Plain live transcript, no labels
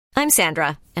I'm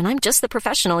Sandra, and I'm just the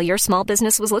professional your small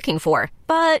business was looking for.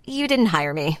 But you didn't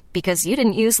hire me because you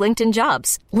didn't use LinkedIn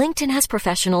Jobs. LinkedIn has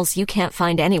professionals you can't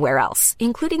find anywhere else,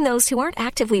 including those who aren't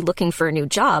actively looking for a new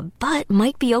job, but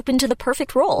might be open to the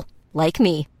perfect role, like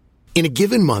me. In a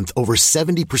given month, over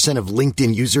 70% of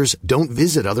LinkedIn users don't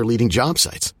visit other leading job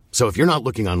sites. So if you're not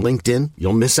looking on LinkedIn,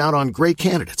 you'll miss out on great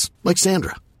candidates like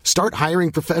Sandra. Start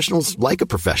hiring professionals like a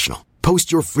professional.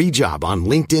 Post your free job on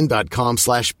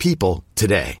linkedin.com/people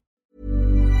today.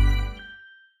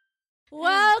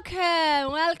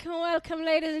 Welcome,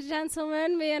 ladies and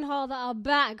gentlemen. Me and Hulda are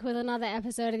back with another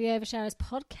episode of the Oversharers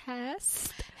podcast.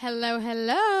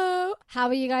 Hello. How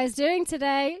are you guys doing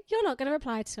today? You're not going to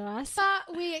reply to us.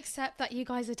 But we accept that you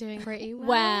guys are doing pretty well.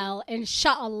 Well,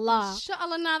 inshallah.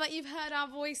 Inshallah, now that you've heard our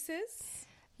voices.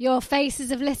 Your faces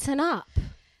have lit up.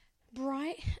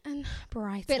 Bright and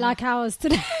bright. Bit like ours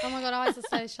today. Oh my God, eyes are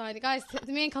so shiny. Guys,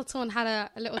 me and Colton had a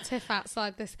little tiff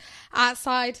outside the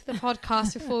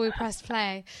podcast before we pressed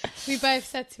play. We both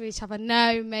said to each other,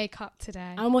 no makeup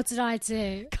today. And what did I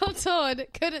do? Colton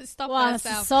couldn't stop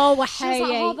herself. So she was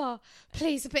like, hold on,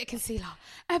 please, a bit of concealer.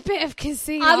 I'm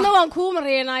the one cool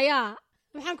Maria.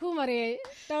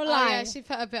 Don't lie. Oh yeah, she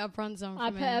put a bit of bronzer on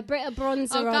for me. I put a bit of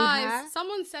bronzer on guys, her.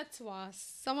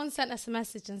 someone sent us a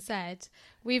message and said,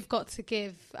 we've got to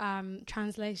give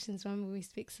translations when we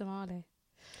speak Somali.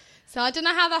 So I don't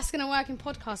know how that's going to work in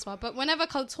podcast world, but whenever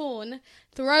Colton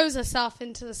throws herself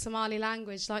into the Somali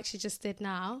language like she just did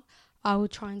now, I will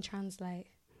try and translate.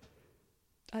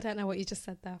 I don't know what you just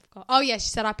said there. I forgot. Oh yeah, she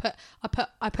said I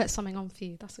put something on for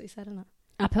you. That's what you said, isn't it?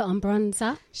 I put on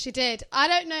bronzer. She did. I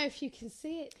don't know if you can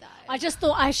see it though. I just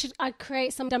thought I'd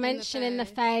create some dimension in the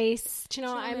face. Do you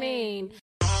know what I mean?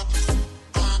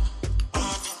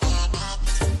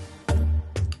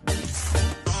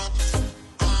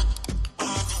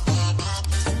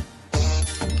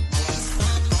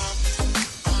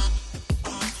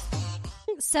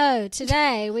 So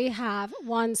today we have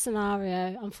one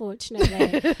scenario,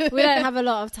 unfortunately. We don't have a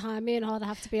lot of time. Me and Hulda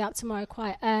have to be up tomorrow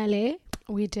quite early.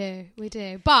 We do.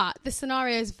 But the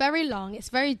scenario is very long, it's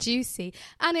very juicy,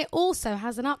 and it also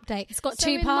has an update. It's got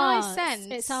two parts. In my sense,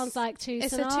 it sounds like it's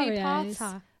scenarios. It's a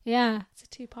two-parter. Yeah. It's a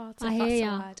two-parter. I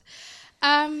hear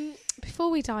you. Before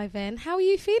we dive in, how are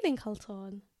you feeling,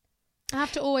 Colton? I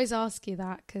have to always ask you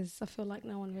that because I feel like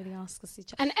no one really asks us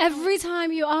each other. And every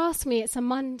time you ask me, it's a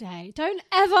Monday. Don't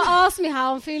ever ask me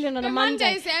how I'm feeling on a Monday.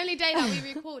 Monday is the only day that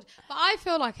we record. But I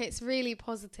feel like it's really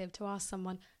positive to ask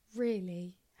someone,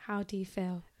 really, how do you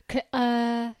feel?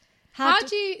 How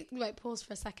do you... Wait, pause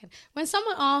for a second. When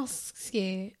someone asks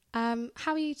you, how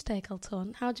are you today,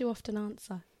 Colton? How do you often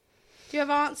answer? Do you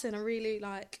ever answer in a really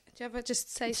do you ever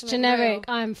just say something generic,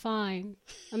 real? I'm fine.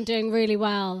 I'm doing really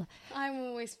well. I'm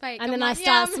always fake. And then I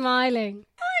start smiling.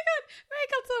 Oh my God. Ray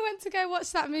Colton went to go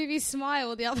watch that movie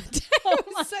Smile the other day. Oh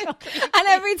my God. And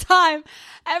every time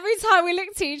we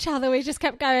looked at each other, we just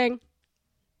kept going...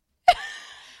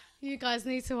 You guys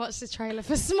need to watch the trailer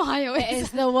for Smile. It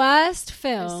is the worst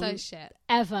film so shit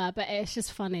ever, but it's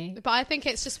just funny. But I think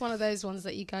it's just one of those ones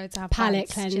that you go to have palate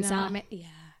pants, cleanser. Do you know what I mean?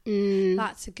 Yeah,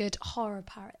 that's a good horror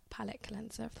palate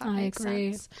cleanser. If that makes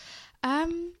sense. I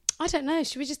don't know.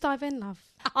 Should we just dive in, love?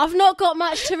 I've not got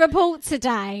much to report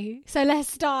today, so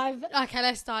let's dive. Okay,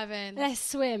 let's dive in. Let's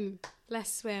swim.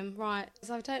 Right.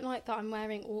 So I don't like that I'm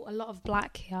wearing a lot of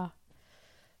black here.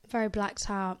 Very blacked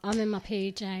out. I'm in my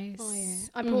PJs. Oh yeah.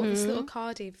 I bought this little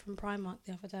cardi from Primark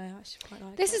the other day. I actually quite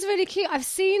like This is really cute. I've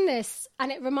seen this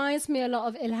and it reminds me a lot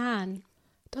of Ilhan.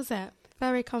 Does it?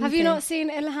 Very comfy. Have you not seen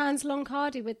Ilhan's long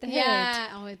cardi with the hood? Yeah.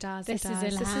 Oh, it does. This is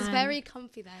Ilhan. This is very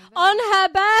comfy though. On her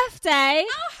birthday.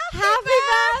 Oh, happy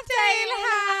birthday,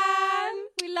 Ilhan.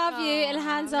 We love you.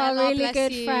 Ilhan's our really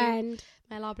good friend.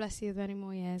 May Allah bless you with many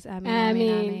more years.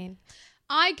 Ameen.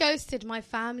 I ghosted my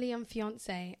family and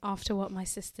fiancé after what my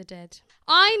sister did.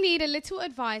 I need a little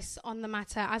advice on the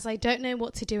matter as I don't know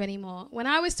what to do anymore. When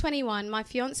I was 21, my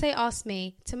fiancé asked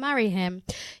me to marry him.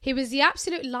 He was the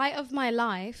absolute light of my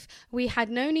life. We had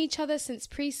known each other since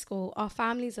preschool. Our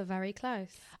families are very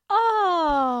close.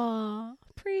 Oh,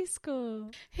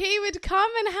 preschool. He would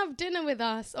come and have dinner with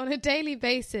us on a daily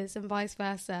basis and vice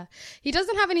versa. He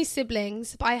doesn't have any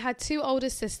siblings, but I had 2 older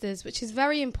sisters, which is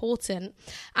very important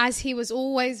as he was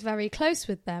always very close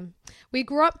with them. We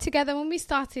grew up together when we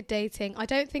started dating. I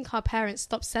don't think our parents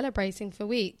stopped celebrating for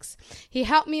weeks. He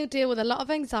helped me deal with a lot of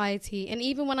anxiety, and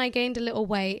even when I gained a little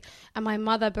weight and my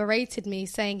mother berated me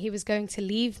saying he was going to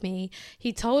leave me,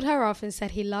 he told her off and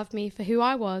said he loved me for who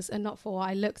I was and not for what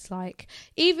I looked like,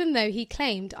 even though he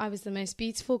claimed I was the most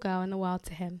beautiful girl in the world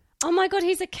to him. Oh my God,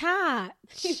 he's a cat.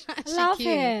 He's actually Love cute.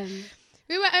 him.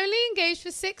 We were only engaged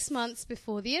for 6 months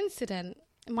before the incident.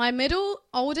 My middle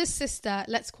oldest sister,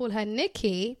 let's call her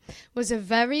Nikki, was a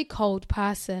very cold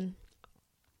person.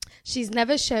 She's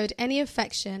never showed any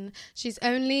affection. She's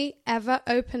only ever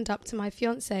opened up to my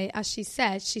fiancé as she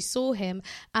said she saw him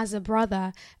as a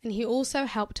brother, and he also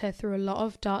helped her through a lot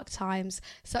of dark times,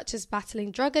 such as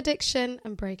battling drug addiction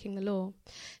and breaking the law.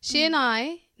 She and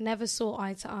I never saw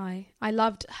eye to eye. I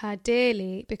loved her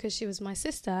dearly because she was my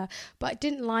sister, but I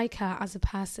didn't like her as a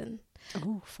person.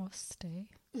 Oh, frosty.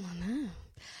 Oh, no.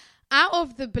 Out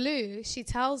of the blue, she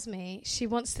tells me she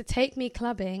wants to take me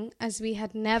clubbing as we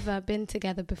had never been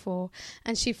together before,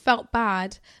 and she felt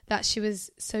bad that she was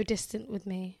so distant with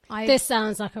me. This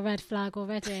sounds like a red flag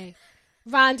already.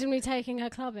 Randomly taking her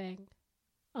clubbing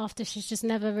after she's just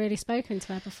never really spoken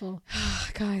to her before.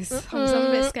 Guys, I'm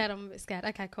a bit scared.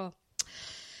 Okay, cool.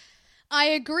 I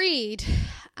agreed,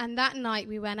 and that night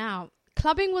we went out.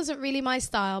 Clubbing wasn't really my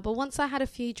style, but once I had a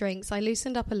few drinks, I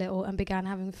loosened up a little and began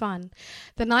having fun.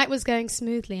 The night was going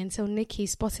smoothly until Nikki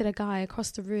spotted a guy across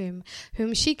the room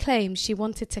whom she claimed she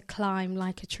wanted to climb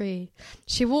like a tree.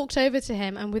 She walked over to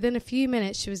him, and within a few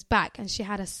minutes she was back, and she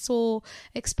had a sour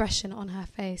expression on her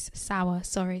face. Sour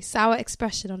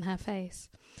expression on her face.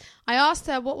 I asked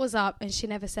her what was up, and she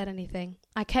never said anything.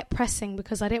 I kept pressing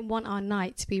because I didn't want our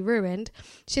night to be ruined.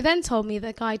 She then told me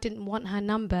the guy didn't want her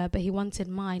number, but he wanted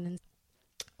mine. And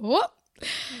what?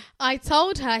 I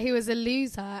told her he was a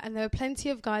loser and there were plenty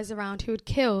of guys around who would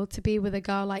kill to be with a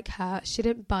girl like her. She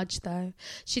didn't budge though.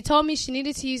 She told me she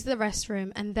needed to use the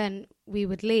restroom and then we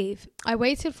would leave. I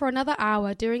waited for another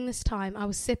hour. During this time, I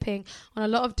was sipping on a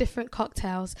lot of different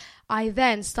cocktails. I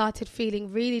then started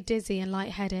feeling really dizzy and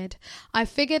lightheaded. I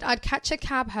figured I'd catch a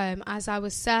cab home as I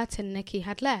was certain Nikki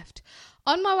had left.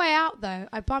 On my way out though,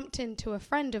 I bumped into a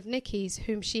friend of Nikki's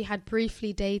whom she had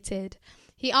briefly dated.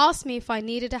 He asked me if I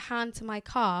needed a hand to my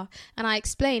car, and I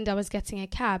explained I was getting a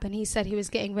cab, and he said he was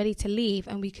getting ready to leave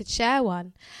and we could share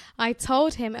one. I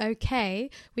told him okay.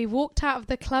 We walked out of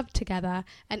the club together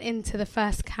and into the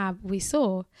first cab we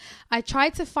saw. I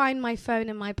tried to find my phone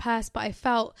in my purse, but I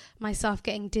felt myself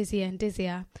getting dizzier and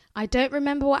dizzier. I don't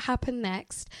remember what happened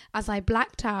next, as I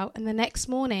blacked out, and the next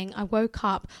morning I woke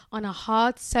up on a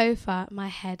hard sofa, my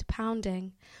head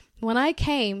pounding. When I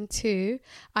came to,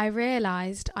 I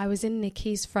realised I was in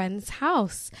Nikki's friend's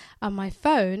house and my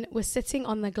phone was sitting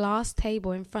on the glass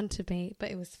table in front of me, but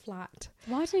it was flat.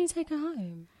 Why didn't he take her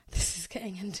home? This is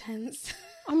getting intense.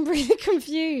 I'm really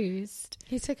confused.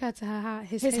 He took her to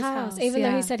his house, even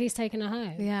though he said he's taken her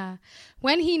home. Yeah.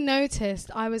 When he noticed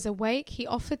I was awake, he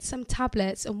offered some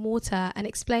tablets and water and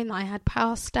explained that I had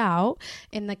passed out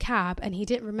in the cab and he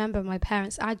didn't remember my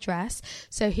parents' address,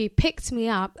 so he picked me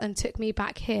up and took me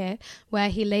back here where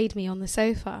he laid me on the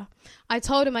sofa. I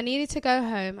told him I needed to go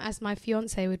home as my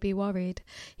fiancé would be worried.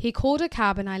 He called a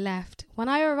cab and I left. When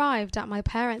I arrived at my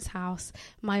parents' house,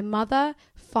 my mother,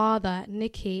 father,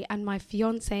 Nikki and my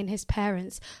fiancé and his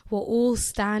parents were all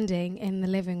standing in the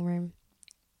living room.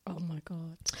 Oh my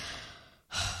God.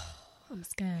 I'm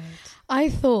scared. I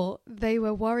thought they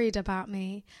were worried about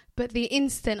me, but the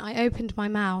instant I opened my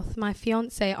mouth, my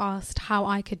fiancé asked how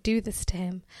I could do this to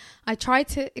him. I tried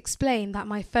to explain that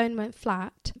my phone went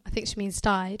flat, I think she means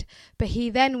died, but he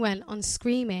then went on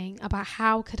screaming about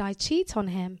how could I cheat on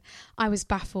him. I was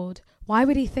baffled. Why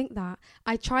would he think that?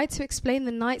 I tried to explain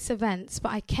the night's events,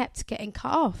 but I kept getting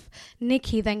cut off.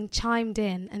 Nikki then chimed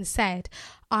in and said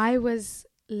I was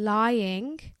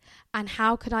lying, and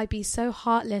how could I be so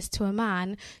heartless to a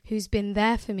man who's been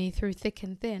there for me through thick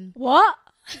and thin? What?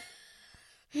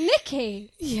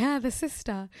 Nikki? Yeah, the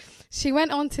sister. She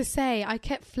went on to say I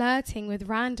kept flirting with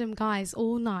random guys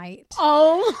all night.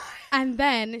 Oh. And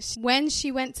then when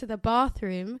she went to the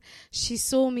bathroom, she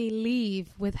saw me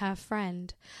leave with her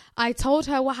friend. I told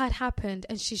her what had happened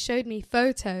and she showed me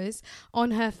photos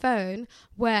on her phone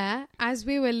where, as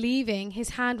we were leaving,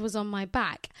 his hand was on my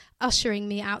back, ushering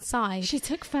me outside. She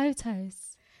took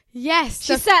photos. Yes.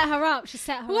 She set her up.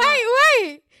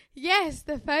 Wait. Yes,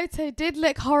 the photo did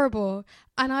look horrible.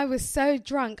 And I was so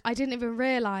drunk, I didn't even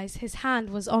realise his hand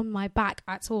was on my back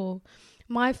at all.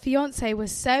 My fiancé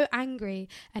was so angry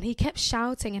and he kept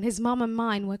shouting and his mum and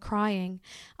mine were crying.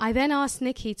 I then asked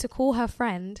Nikki to call her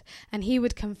friend and he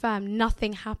would confirm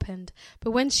nothing happened.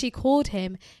 But when she called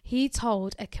him, he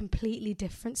told a completely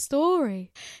different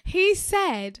story. He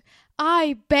said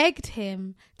I begged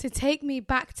him to take me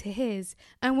back to his,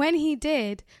 and when he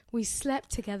did, we slept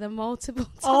together multiple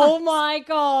times. Oh my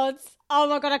God,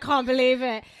 I can't believe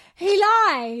it. He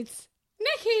lied.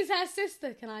 Nikki's her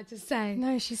sister, can I just say?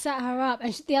 No, she set her up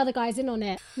and the other guy's in on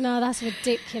it. No, that's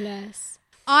ridiculous.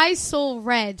 I saw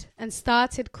red and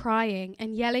started crying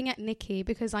and yelling at Nikki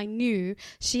because I knew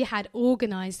she had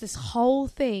organised this whole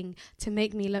thing to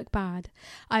make me look bad.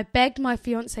 I begged my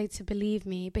fiancé to believe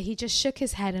me, but he just shook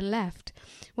his head and left.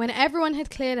 When everyone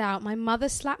had cleared out, my mother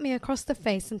slapped me across the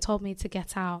face and told me to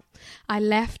get out. I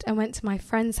left and went to my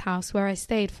friend's house where I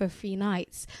stayed for 3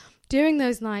 nights. During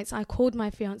those nights, I called my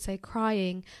fiancé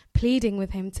crying, pleading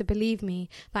with him to believe me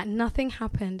that nothing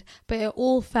happened, but it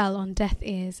all fell on deaf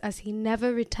ears as he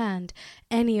never returned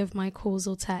any of my calls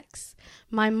or texts.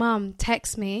 My mum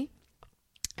texted me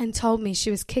and told me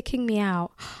she was kicking me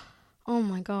out. Oh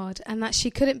my God. And that she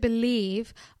couldn't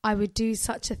believe I would do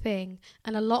such a thing.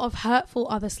 And a lot of hurtful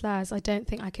other slurs I don't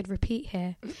think I could repeat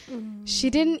here.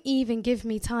 She didn't even give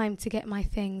me time to get my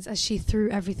things as she threw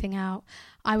everything out.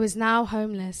 I was now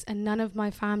homeless and none of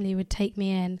my family would take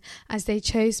me in as they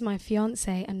chose my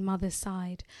fiancé and mother's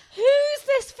side. Who's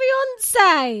this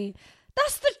fiancé?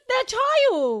 That's their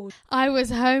child. I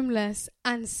was homeless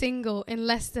and single in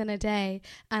less than a day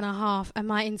and a half, and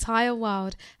my entire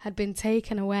world had been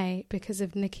taken away because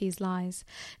of Nikki's lies.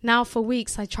 Now for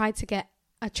weeks I tried to get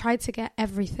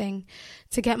everything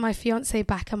to get my fiancé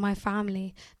back and my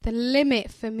family. The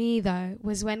limit for me, though,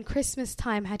 was when Christmas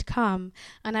time had come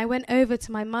and I went over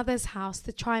to my mother's house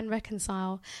to try and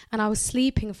reconcile, and I was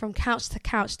sleeping from couch to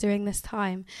couch during this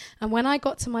time. And when I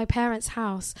got to my parents'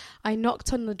 house, I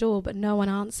knocked on the door, but no one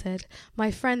answered. My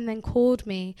friend then called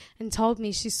me and told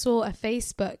me she saw a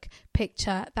Facebook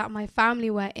picture that my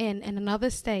family were in another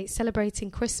state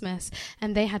celebrating Christmas,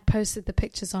 and they had posted the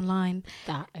pictures online.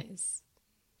 That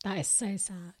is so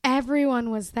sad. Everyone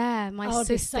was there. My sisters. I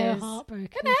would be so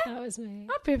heartbroken if that was me.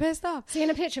 I'd be pissed off. Seeing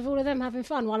a picture of all of them having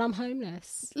fun while I'm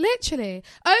homeless. Literally.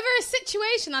 Over a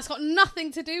situation that's got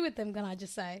nothing to do with them, can I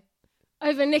just say?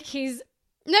 Over Nikki's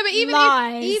No, but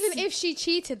lies. even if she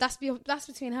cheated, that's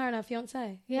between her and her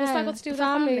fiancé. Yeah, what's that got to do with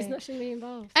family? family? Not shouldn't be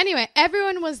involved. Anyway,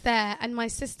 everyone was there, and my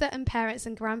sister and parents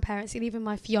and grandparents, and even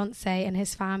my fiancé and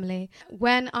his family.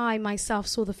 When I myself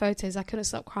saw the photos, I couldn't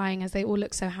stop crying as they all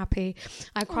looked so happy.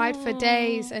 I cried for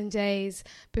days and days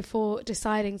before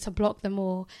deciding to block them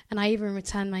all, and I even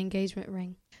returned my engagement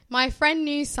ring. My friend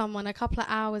knew someone a couple of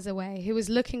hours away who was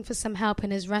looking for some help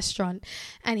in his restaurant,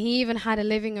 and he even had a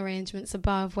living arrangements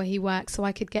above where he worked so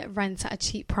I could get rent at a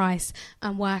cheap price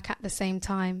and work at the same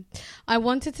time. I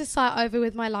wanted to start over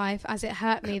with my life as it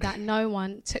hurt me that no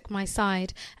one took my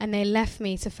side and they left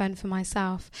me to fend for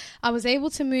myself. I was able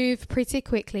to move pretty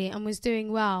quickly and was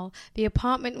doing well. The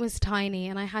apartment was tiny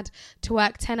and I had to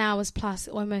work 10 hours plus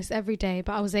almost every day,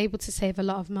 but I was able to save a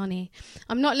lot of money.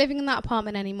 I'm not living in that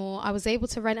apartment anymore. I was able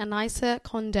to rent a nicer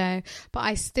condo, but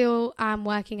I still am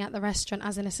working at the restaurant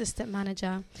as an assistant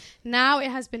manager. Now it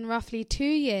has been roughly 2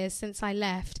 years since I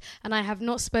left, and I have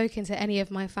not spoken to any of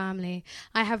my family.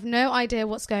 I have no idea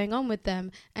what's going on with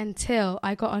them until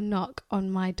I got a knock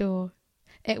on my door.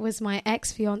 It was my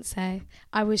ex-fiancé.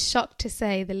 I was shocked to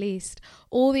say the least.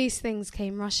 All these things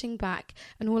came rushing back,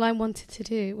 and all I wanted to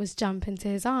do was jump into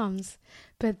his arms.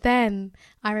 But then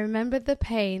I remembered the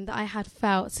pain that I had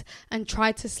felt and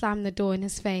tried to slam the door in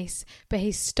his face, but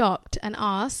he stopped and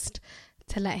asked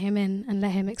to let him in and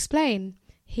let him explain.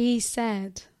 He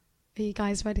said, are you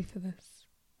guys ready for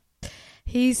this?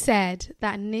 He said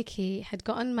that Nikki had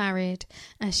gotten married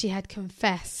and she had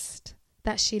confessed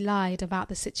that she lied about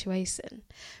the situation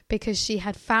because she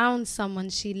had found someone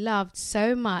she loved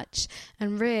so much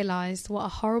and realised what a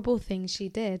horrible thing she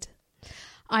did.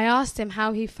 I asked him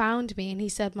how he found me, and he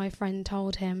said my friend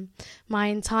told him. My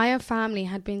entire family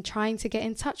had been trying to get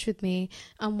in touch with me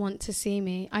and want to see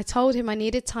me. I told him I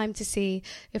needed time to see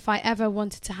if I ever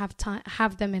wanted to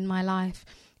have them in my life.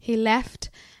 He left,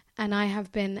 and I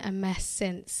have been a mess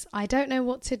since. I don't know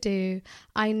what to do.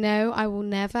 I know I will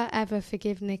never ever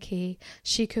forgive Nikki.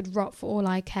 She could rot for all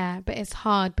I care, but it's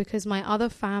hard because my other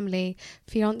family,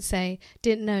 fiancé,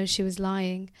 didn't know she was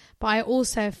lying. But I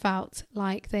also felt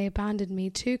like they abandoned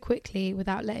me too quickly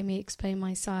without letting me explain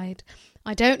my side.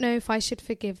 I don't know if I should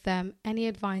forgive them. Any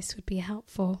advice would be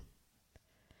helpful.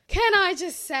 Can I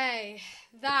just say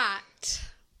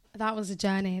that was a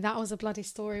journey. That was a bloody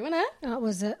story, wasn't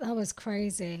it? That was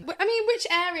crazy. I mean, which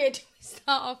area do we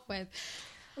start off with?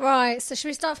 Right, so should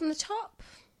we start from the top?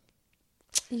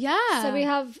 Yeah. So we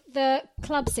have the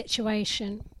club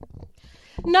situation.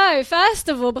 No, first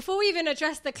of all, before we even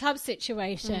address the club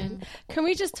situation, can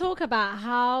we just talk about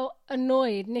how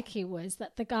annoyed Nikki was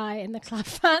that the guy in the club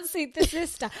fancied the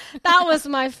sister? That was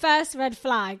my first red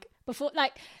flag. Before,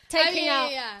 like, taking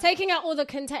out all the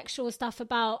contextual stuff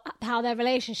about how their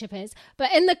relationship is,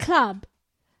 but in the club,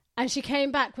 and she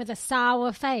came back with a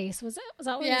sour face. Was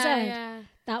that what you said? Yeah.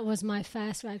 That was my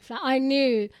first red flag. I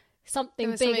knew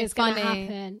something big is going to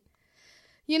happen.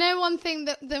 You know, one thing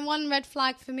that the one red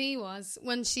flag for me was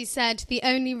when she said the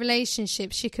only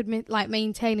relationship she could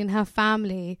maintain in her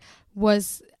family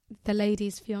was the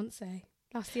lady's fiance.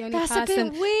 That's the only person. A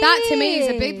bit weird. That to me is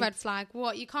a big red flag.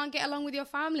 What? You can't get along with your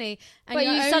family, and but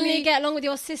you suddenly get along with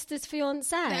your sister's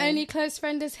fiance. The only close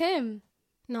friend is him.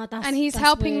 No, and he's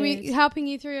helping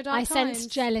you through your dark times. I sense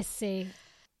jealousy.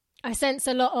 I sense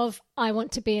a lot of, I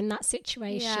want to be in that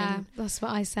situation. Yeah, that's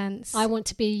what I sense. I want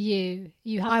to be you.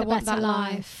 You have the better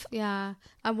life. Yeah,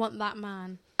 I want that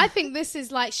man. I think this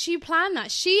is like, she planned that.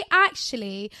 She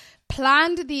actually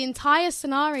planned the entire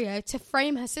scenario to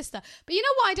frame her sister. But you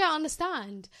know what I don't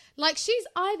understand? Like, she's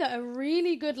either a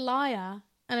really good liar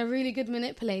and a really good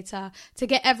manipulator to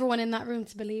get everyone in that room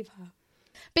to believe her.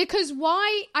 Because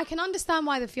I can understand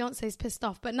why the fiancé is pissed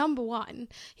off, but number one,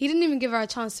 he didn't even give her a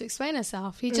chance to explain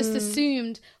herself. He just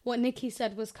assumed what Nikki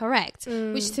said was correct,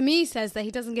 which to me says that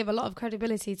he doesn't give a lot of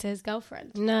credibility to his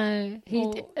girlfriend. No,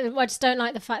 I just don't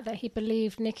like the fact that he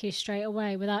believed Nikki straight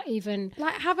away without even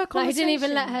have a conversation. He didn't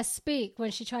even let her speak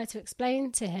when she tried to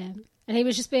explain to him, and he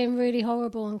was just being really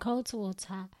horrible and cold towards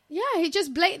her. Yeah, he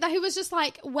just he was just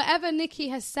like, whatever Nikki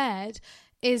has said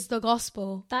is the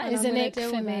gospel. That is an ick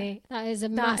for me. That is a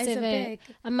massive ick.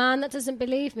 A man that doesn't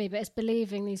believe me but is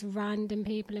believing these random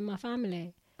people in my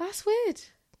family. That's weird.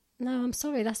 No, I'm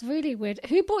sorry. That's really weird.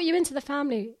 Who brought you into the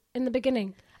family in the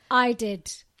beginning? I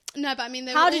did. No, but I mean,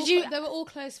 they were all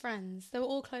close friends. They were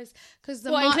all close.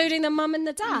 Including the mum and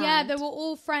the dad? Yeah, they were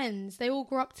all friends. They all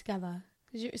grew up together.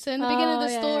 So in the beginning of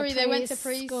the story, they went to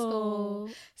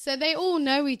preschool. So they all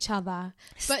know each other.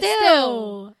 But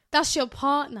still, that's your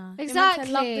partner.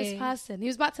 Exactly. You're meant to love this person. He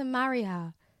was about to marry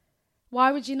her.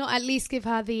 Why would you not at least give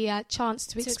her the chance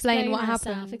to explain what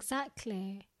happened?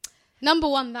 Exactly. Number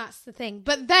one, that's the thing.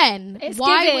 But then, shall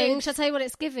I tell you what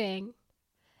it's giving?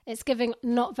 It's giving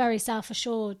not very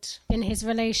self-assured in his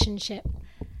relationship.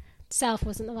 Self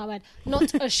wasn't the right word.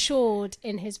 Not assured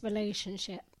in his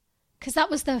relationship. Because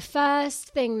that was the first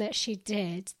thing that she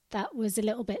did that was a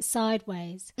little bit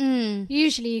sideways.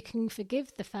 Usually you can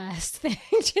forgive the first thing.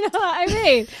 Do you know what I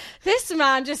mean? This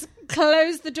man just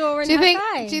closed the door in her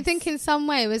face. Do you think in some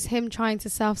way it was him trying to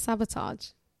self-sabotage?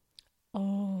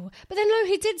 Oh. But then, no,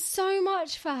 he did so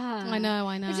much for her. I know.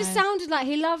 It just sounded like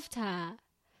he loved her.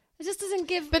 It just doesn't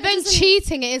give... But then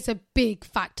cheating is a big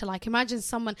factor. Like, imagine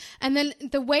someone... And then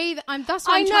the way that that's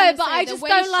what I'm trying to say. I know, but I just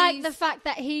don't like the fact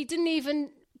that he didn't even...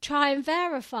 try and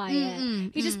verify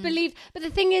it. He just believed. But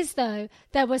the thing is, though,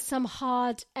 there was some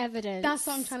hard evidence. That's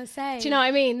what I'm trying to say. Do you know what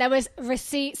I mean? There was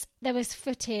receipts, there was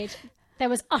footage, there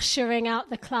was ushering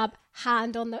out the club,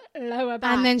 hand on the lower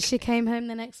back. And then she came home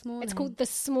the next morning. It's called the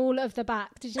small of the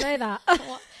back. Did you know that?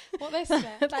 What this is?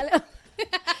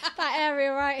 that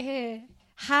area right here.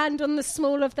 Hand on the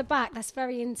small of the back. That's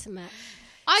very intimate.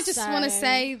 I just want to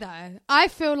say, though, I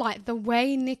feel like the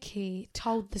way Nikki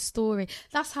told the story,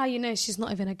 that's how you know she's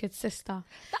not even a good sister.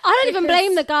 I don't even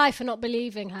blame the guy for not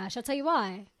believing her. Shall I tell you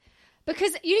why?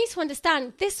 Because you need to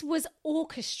understand, this was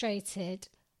orchestrated.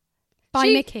 By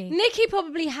Nikki. Nikki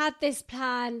probably had this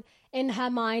plan in her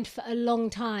mind for a long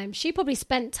time. She probably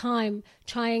spent time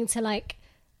trying to,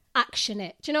 action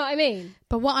it. Do you know what I mean?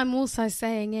 But what I'm also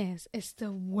saying is, it's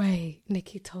the way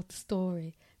Nikki told the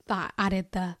story that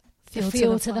added the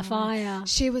fuel to the fire.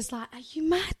 She was like, are you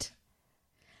mad?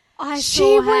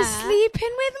 She was sleeping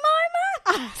with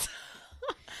my man.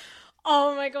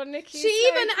 Oh my God, Nikki.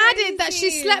 She even added that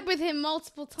she slept with him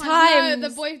multiple times. No,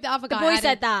 the other guy. The boy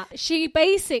said that. She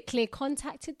basically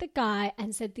contacted the guy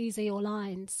and said, these are your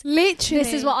lines. Literally.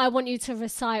 This is what I want you to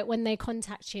recite when they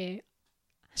contact you.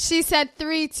 She said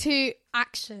 3, 2,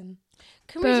 action.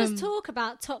 Can we just talk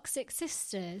about toxic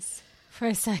sisters for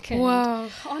a second? Whoa,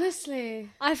 honestly.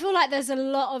 I feel like there's a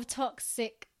lot of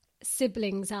toxic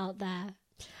siblings out there.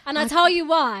 And I tell you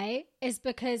why, is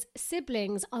because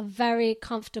siblings are very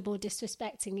comfortable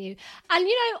disrespecting you. And,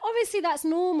 obviously that's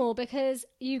normal because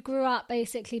you grew up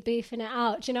basically beefing it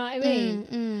out. Do you know what I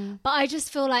mean? But I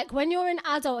just feel like when you're in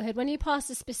adulthood, when you pass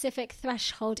a specific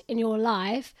threshold in your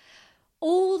life,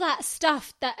 all that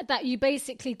stuff that you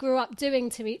basically grew up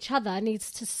doing to each other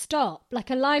needs to stop.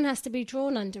 Like, a line has to be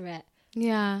drawn under it.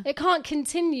 Yeah. It can't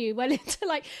continue well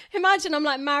into, imagine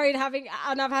I'm married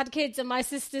and I've had kids and my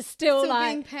sister's still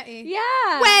being petty.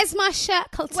 Yeah. Where's my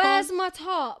shirt, Colton? Where's my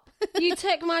top? You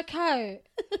took my coat.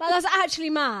 That's actually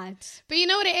mad. But you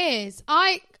know what it is?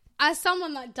 As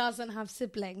someone that doesn't have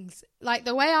siblings,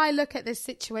 the way I look at this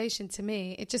situation, to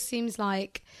me, it just seems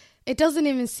like it doesn't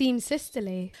even seem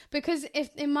sisterly. Because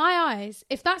in my eyes,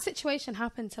 if that situation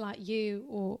happened to you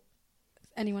or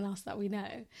anyone else that we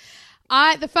know,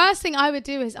 the first thing I would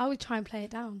do is I would try and play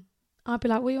it down. I'd be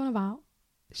like, what are you on about?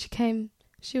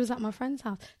 She was at my friend's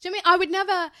house. Do you know what I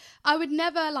mean? I would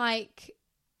never like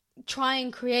try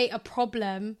and create a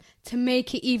problem to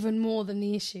make it even more than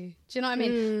the issue. Do you know what I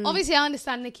mean? Obviously, I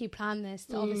understand Nikki planned this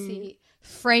to obviously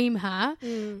frame her,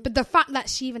 but the fact that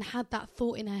she even had that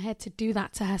thought in her head to do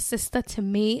that to her sister, to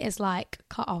me, is like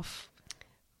cut off.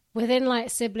 Within like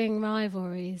sibling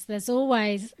rivalries, there's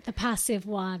always the passive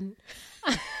one.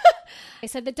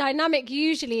 So the dynamic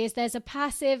usually is there's a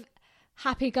passive,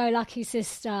 happy-go-lucky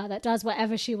sister that does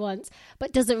whatever she wants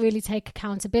but doesn't really take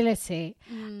accountability.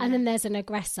 And then there's an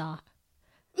aggressor.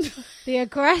 The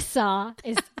aggressor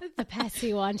is the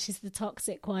petty one. She's the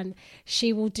toxic one.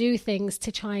 She will do things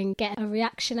to try and get a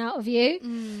reaction out of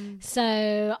you.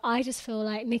 So I just feel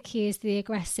like Nikki is the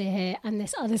aggressor here and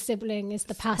this other sibling is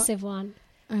the passive one.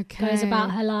 Okay. Goes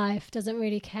about her life, doesn't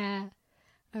really care.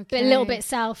 Okay. But a little bit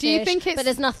selfish. Do you think but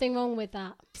there's nothing wrong with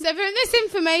that. So from this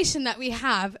information that we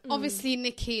have, obviously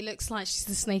Nikki looks like she's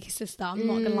the snaky sister, I'm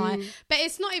not gonna lie. But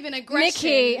it's not even aggression.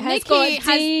 Nikki has got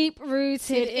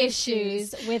deep-rooted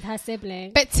issues with her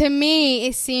sibling. But to me,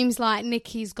 it seems like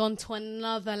Nikki's gone to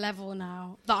another level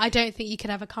now that I don't think you could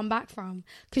ever come back from,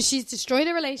 because she's destroyed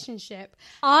a relationship.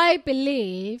 I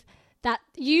believe that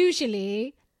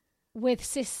usually with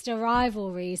sister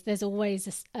rivalries, there's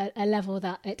always a level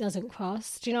that it doesn't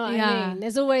cross. Do you know what I mean?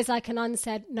 There's always like an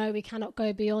unsaid, no, we cannot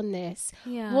go beyond this.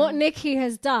 Yeah. What Nikki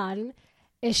has done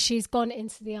is she's gone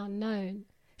into the unknown.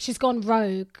 She's gone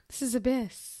rogue. This is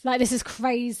abyss. Like, this is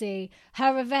crazy.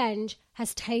 Her revenge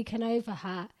has taken over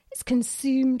her. It's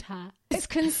consumed her. It's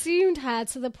consumed her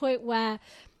to the point where,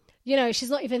 you know, she's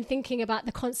not even thinking about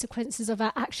the consequences of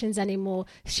her actions anymore.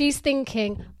 She's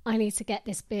thinking, I need to get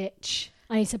this bitch.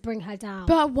 I need to bring her down.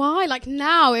 But why? Like,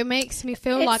 now it makes me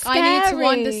feel like scary. I need to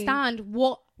understand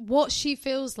what she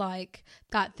feels like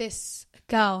that this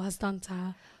girl has done to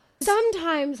her.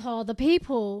 Sometimes, the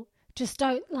people just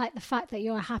don't like the fact that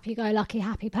you're a happy-go-lucky,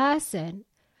 happy person.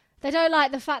 They don't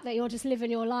like the fact that you're just living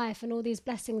your life and all these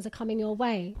blessings are coming your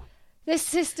way. This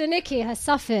sister Nikki has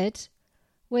suffered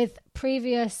with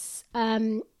previous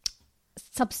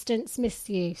substance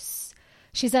misuse.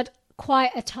 She's had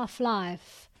quite a tough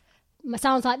life.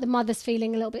 Sounds like the mother's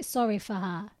feeling a little bit sorry for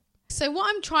her. So what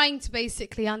I'm trying to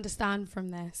basically understand from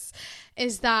this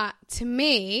is that, to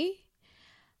me,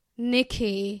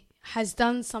 Nikki has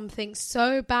done something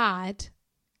so bad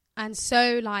and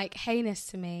so like heinous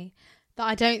to me that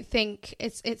I don't think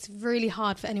it's really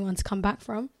hard for anyone to come back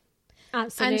from.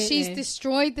 Absolutely. And she's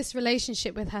destroyed this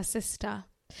relationship with her sister.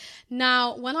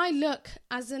 Now, when I look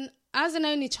as an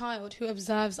only child who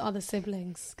observes other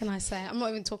siblings, can I say, I'm not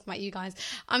even talking about you guys,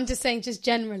 I'm just saying just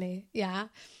generally, yeah,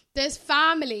 there's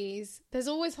families, there's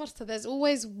always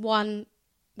one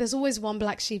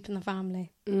black sheep in the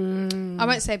family. I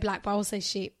won't say black, but I will say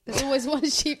sheep. There's always one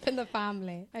sheep in the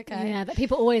family, okay? Yeah, that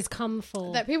people always come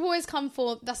for.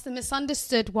 That's the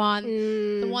misunderstood one,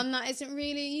 the one that isn't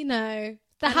really, you know...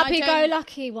 The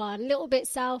happy-go-lucky one, a little bit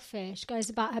selfish, goes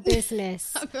about her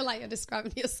business. I feel like you're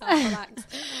describing yourself, relax.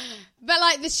 But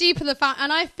like the sheep of the family,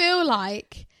 and I feel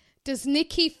like, does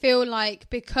Nikki feel like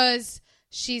because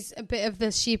she's a bit of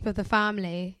the sheep of the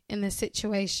family in this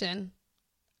situation,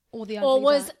 or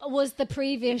was the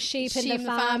previous sheep in the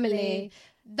family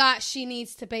that she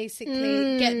needs to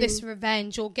basically get this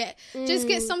revenge or just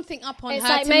get something up on her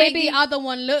like to make the other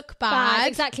one look bad.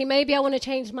 Exactly. Maybe I want to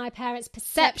change my parents'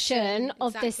 perception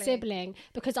of this sibling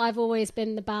because I've always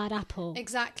been the bad apple.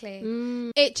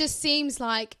 Exactly. It just seems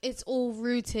like it's all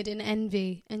rooted in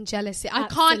envy and jealousy.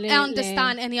 Absolutely. I can't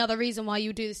understand any other reason why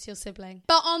you do this to your sibling.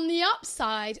 But on the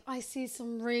upside, I see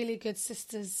some really good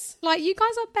sisters. Like, you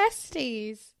guys are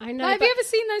besties. I know. Like, have you ever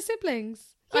seen those siblings?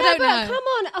 Yeah, I don't know.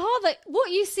 Come on, what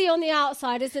you see on the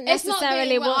outside isn't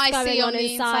necessarily what's going on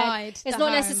inside. It's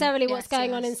not necessarily what's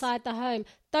going on inside the home.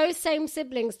 Those same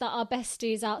siblings that are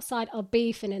besties outside are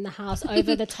beefing in the house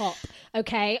over the top,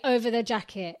 okay, over the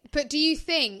jacket. But do you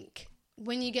think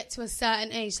when you get to a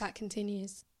certain age that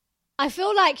continues? I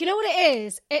feel like, you know what it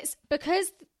is? It's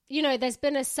because... You know, there's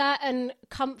been a certain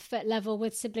comfort level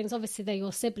with siblings. Obviously, they're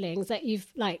your siblings that you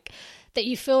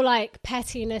feel like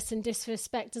pettiness and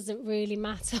disrespect doesn't really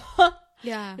matter.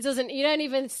 Yeah. It doesn't, you don't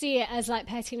even see it as like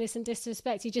pettiness and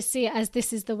disrespect. You just see it as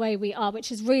this is the way we are, which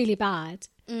is really bad.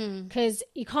 Because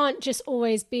you can't just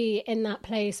always be in that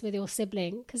place with your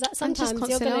sibling, because sometimes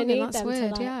you're going to need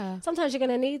them sometimes you're going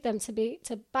to need them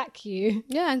to back you,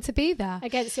 and to be there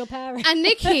against your parents. And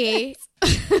Nikki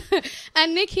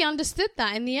Nikki understood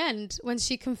that in the end when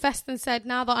she confessed and said,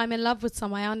 now that I'm in love with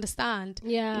someone, I understand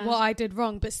what I did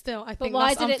wrong, but still I think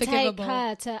that's unforgivable.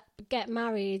 Why did it take her to get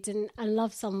married and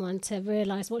love someone to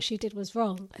realise what she did was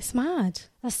wrong. It's mad.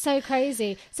 That's so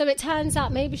crazy. So it turns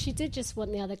out maybe she did just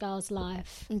want the other girl's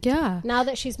life. Yeah. Now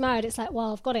that she's married, it's like,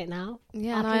 well, I've got it now.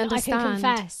 Yeah, and I understand. I can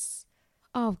confess.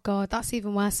 Oh, God, that's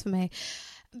even worse for me.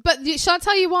 But shall I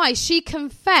tell you why? She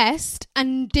confessed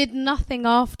and did nothing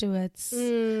afterwards.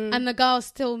 And the girl's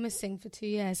still missing for 2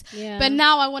 years. Yeah. But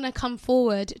now I want to come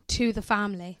forward to the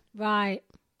family. Right.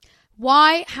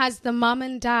 Why has the mum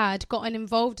and dad gotten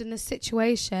involved in this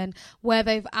situation where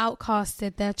they've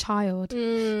outcasted their child?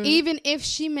 Even if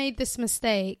she made this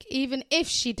mistake, even if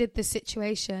she did this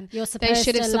situation, they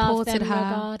should have supported her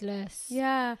regardless.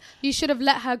 Yeah, you should have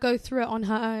let her go through it on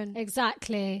her own.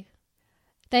 Exactly.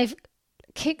 They've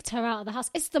kicked her out of the house.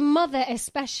 It's the mother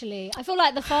especially. I feel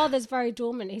like the father's very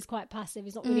dormant. He's quite passive.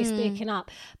 He's not really speaking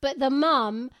up. But the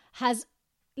mum has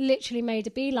literally made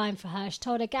a beeline for her. She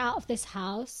told her, get out of this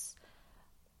house.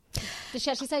 Did she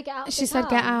actually say get out of this house? She said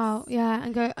get out, yeah,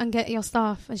 and go and get your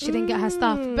stuff. And she didn't get her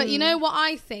stuff. But you know what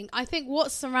I think? I think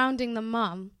what's surrounding the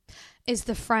mum is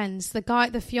the friends, the guy,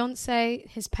 the fiance,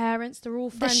 his parents. They're all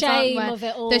friends. The shame of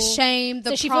it all. The shame, the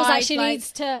pride. So she feels like she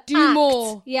needs to do act.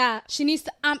 more. Yeah, she needs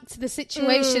to amp to the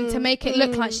situation to make it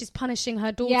look like she's punishing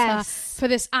her daughter for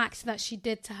this act that she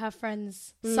did to her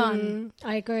friend's son.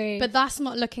 I agree. But that's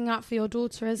not looking out for your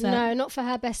daughter, is it? No, not for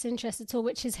her best interest at all.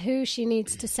 Which is who she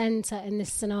needs to centre in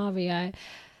this scenario.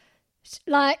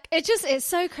 Like it's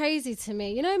so crazy to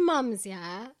me. You know, mums,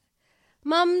 yeah.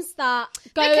 Mums that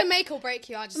go... They can make or break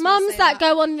you, I just mums that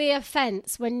go on the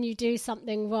offence when you do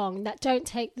something wrong, that don't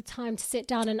take the time to sit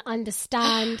down and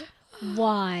understand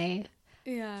why.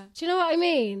 Yeah. Do you know what I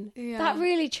mean? Yeah. That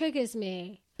really triggers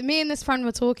me. Me and this friend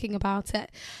were talking about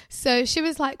it. So she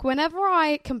was like, whenever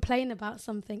I complain about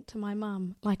something to my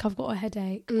mum, like I've got a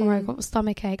headache or I've got a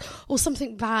stomach ache or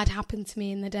something bad happened to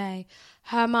me in the day,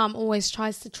 her mum always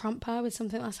tries to trump her with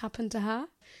something that's happened to her.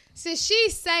 So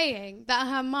she's saying that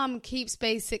her mum keeps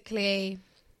basically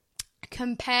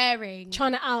comparing,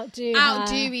 trying to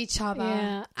outdo each other.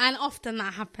 Yeah. And often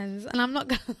that happens. And I'm not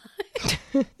going to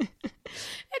lie.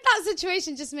 That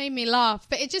situation just made me laugh.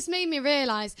 But it just made me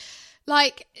realise,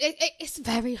 like, it's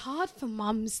very hard for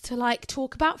mums to, like,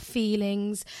 talk about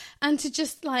feelings and to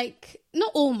just, like,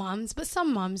 not all mums, but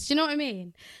some mums. Do you know what I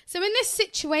mean? So in this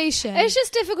situation... It's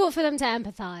just difficult for them to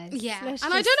empathise. Yeah.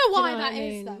 I don't know why that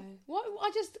is, though.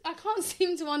 I can't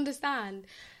seem to understand.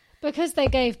 Because they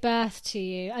gave birth to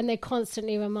you and they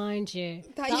constantly remind you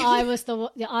that I was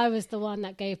the one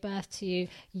that gave birth to you.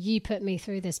 You put me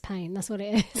through this pain. That's what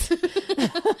it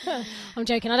is. I'm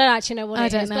joking. I don't actually know what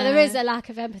it is. But there is a lack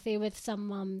of empathy with some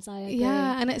mums. I agree.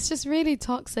 Yeah, and it's just really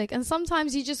toxic. And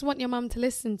sometimes you just want your mum to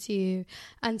listen to you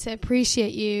and to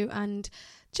appreciate you, and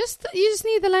you just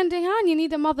need the lending hand. You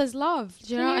need a mother's love.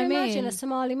 Do you know what I mean? Imagine a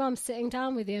Somali mum sitting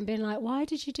down with you and being like, why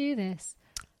did you do this?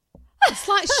 It's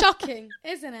like shocking,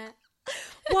 isn't it?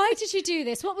 Why did you do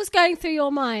this? What was going through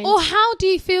your mind? Or how do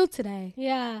you feel today?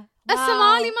 Yeah. A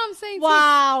Somali mum saying to you,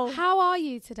 how are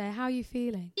you today? How are you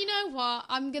feeling? You know what?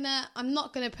 I'm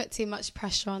not gonna put too much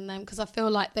pressure on them because I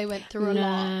feel like they went through a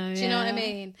lot. Do you know what I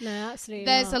mean? No, absolutely.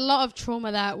 There's a lot of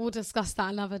trauma there. We'll discuss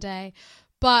that another day.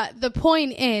 But the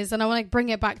point is, and I want to bring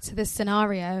it back to this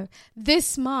scenario,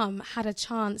 this mum had a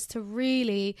chance to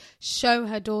really show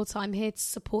her daughter, I'm here to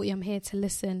support you, I'm here to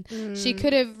listen. She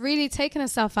could have really taken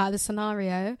herself out of the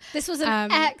scenario. This was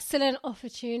an excellent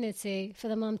opportunity for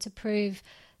the mum to prove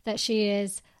that she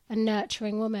is a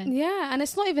nurturing woman. Yeah, and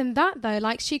it's not even that, though.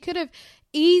 Like, she could have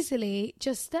easily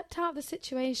just stepped out of the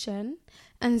situation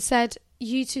and said,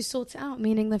 you two sort it out,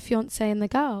 meaning the fiance and the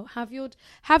girl. Have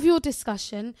your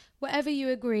discussion. Whatever you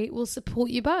agree will support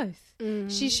you both.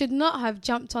 She should not have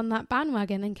jumped on that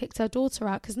bandwagon and kicked her daughter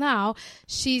out, because now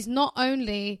she's not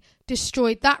only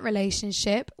destroyed that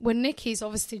relationship, when Nikki's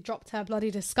obviously dropped her bloody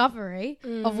discovery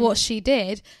of what she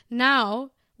did.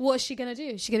 Now, what is she going to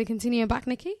do? Is she going to continue and back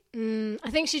Nikki? I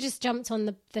think she just jumped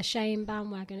on the shame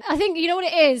bandwagon. I think, you know what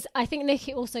it is? I think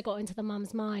Nikki also got into the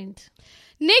mum's mind.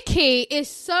 Nikki is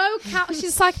so... she's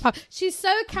a psychopath. She's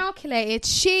so calculated.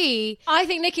 I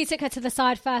think Nikki took her to the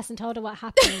side first and told her what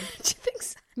happened. Do you think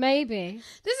so? Maybe.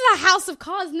 This is a house of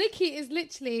cards. Nikki is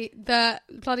literally the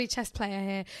bloody chess player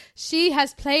here. She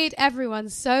has played everyone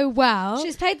so well.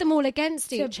 She's played them all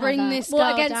against each other. To bring this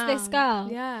girl against down. This girl.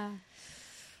 Yeah.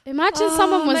 Imagine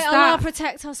someone was may that... Allah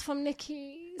protect us from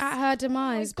Nikki. At her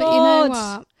demise. Oh, but you know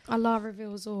what? Allah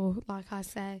reveals all, like I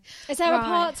say. Is there a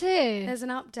part 2? There's an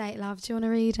update, love. Do you want to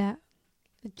read it?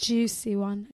 A juicy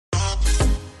one.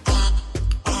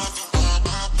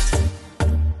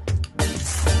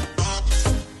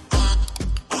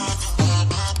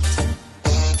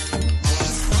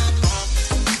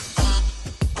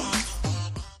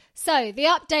 So the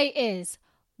update is,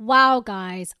 wow,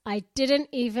 guys, I didn't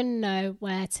even know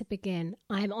where to begin.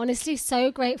 I am honestly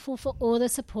so grateful for all the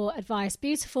support, advice,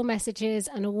 beautiful messages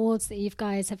and awards that you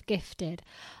guys have gifted.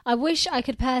 I wish I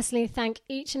could personally thank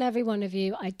each and every one of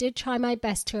you. I did try my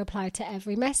best to reply to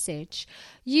every message.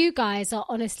 You guys are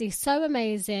honestly so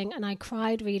amazing, and I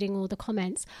cried reading all the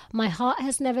comments. My heart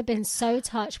has never been so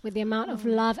touched with the amount of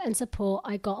love and support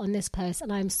I got on this post,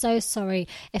 and I'm so sorry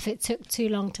if it took too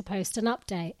long to post an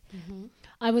update. Mm-hmm.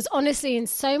 I was honestly in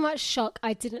so much shock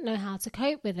I didn't know how to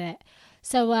cope with it.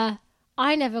 So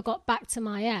I never got back to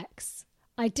my ex.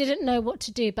 I didn't know what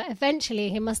to do, but eventually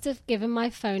he must have given my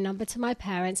phone number to my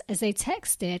parents as they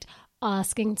texted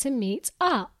asking to meet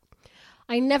up.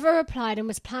 I never replied and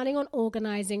was planning on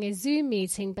organising a Zoom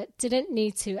meeting but didn't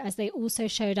need to as they also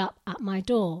showed up at my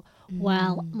door.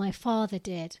 Well, my father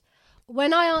did.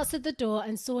 When I answered the door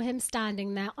and saw him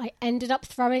standing there, I ended up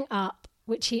throwing up,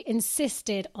 which he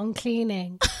insisted on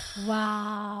cleaning.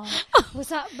 Wow. Was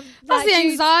that That's the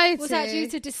anxiety. Was that due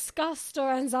to disgust or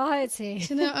anxiety?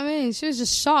 Do you know what I mean? She was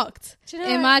just shocked. Do you know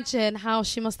Imagine how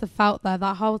she must have felt there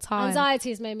that whole time. Anxiety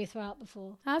has made me throw up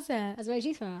before. Has it? Has it made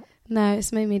you throw up? No,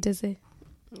 it's made me dizzy.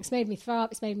 It's made me throw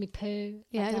up. It's made me poo.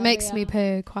 Yeah, it makes me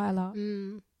poo quite a lot.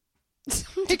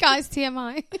 Hey guys,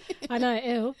 TMI. I know,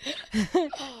 ew.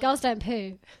 Girls don't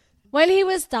poo. When he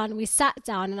was done, we sat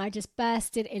down and I just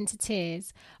bursted into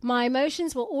tears. My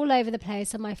emotions were all over the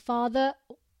place, and my father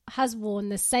has worn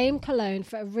the same cologne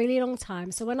for a really long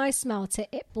time, so when I smelt it,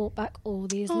 it brought back all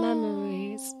these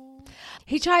memories.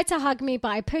 He tried to hug me, but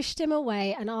I pushed him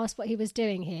away and asked what he was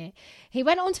doing here. He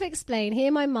went on to explain he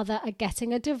and my mother are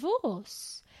getting a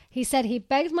divorce. He said he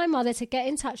begged my mother to get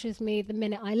in touch with me the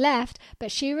minute I left,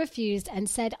 but she refused and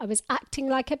said I was acting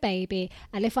like a baby,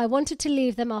 and if I wanted to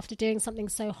leave them after doing something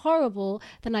so horrible,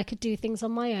 then I could do things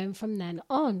on my own from then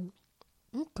on.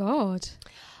 Oh, God.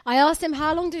 I asked him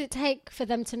how long did it take for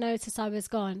them to notice I was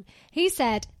gone. He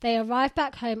said they arrived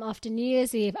back home after New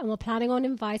Year's Eve and were planning on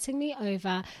inviting me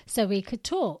over so we could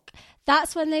talk.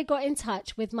 That's when they got in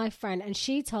touch with my friend and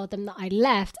she told them that I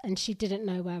left and she didn't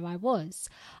know where I was.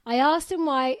 I asked him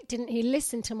why didn't he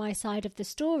listen to my side of the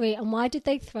story and why did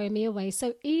they throw me away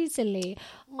so easily.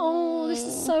 Oh, this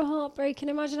is so heartbreaking.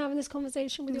 Imagine having this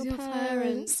conversation with your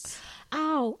parents.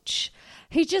 Ouch.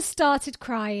 He just started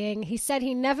crying. He said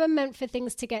he never meant for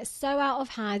things to get so out of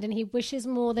hand and he wishes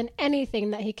more than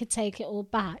anything that he could take it all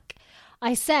back.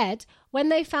 I said, when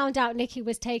they found out Nikki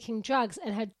was taking drugs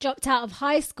and had dropped out of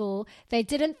high school, they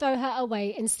didn't throw her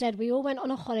away. Instead, we all went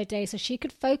on a holiday so she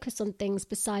could focus on things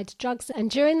besides drugs. And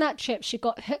during that trip, she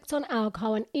got hooked on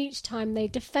alcohol and each time they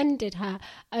defended her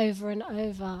over and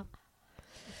over.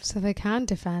 So they can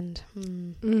defend.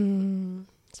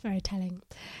 It's very telling.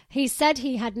 He said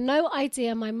he had no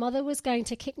idea my mother was going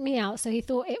to kick me out, so he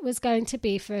thought it was going to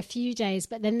be for a few days,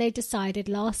 but then they decided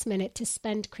last minute to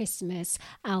spend Christmas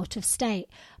out of state.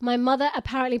 My mother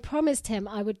apparently promised him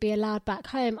I would be allowed back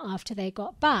home after they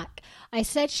got back. I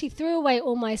said she threw away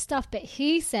all my stuff, but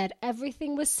he said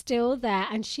everything was still there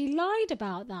and she lied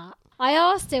about that. I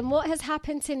asked him what has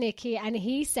happened to Nikki and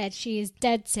he said she is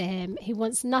dead to him. He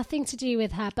wants nothing to do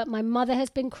with her, but my mother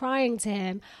has been crying to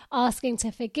him, asking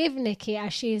to forgive Nikki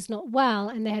as she is not well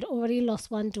and they had already lost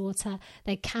one daughter.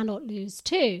 They cannot lose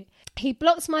two. He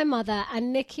blocked my mother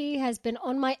and Nikki has been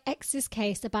on my ex's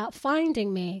case about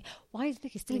finding me. Why is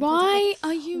Nikki still in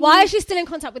contact? Why is she still in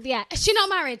contact with the ex? Is she not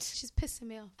married? She's pissing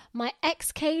me off. My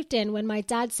ex caved in when my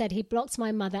dad said he blocked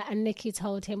my mother and Nikki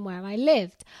told him where I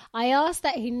lived. I asked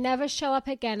that he never show up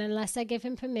again unless I give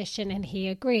him permission and he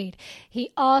agreed.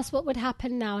 He asked what would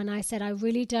happen now and I said I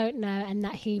really don't know and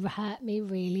that he hurt me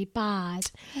really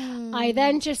bad. I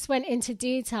then just went into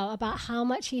detail about how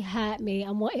much he hurt me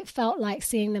and what it felt like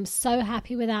seeing them so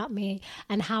happy without me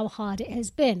and how hard it has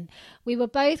been. We were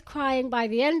both crying by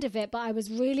the end of it, but I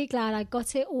was really glad I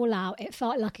got it all out. It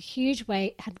felt like a huge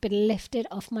weight had been lifted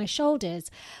off my shoulders.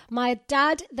 My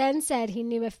dad then said he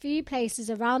knew a few places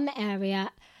around the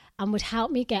area and would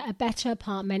help me get a better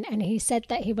apartment, and he said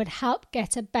that he would help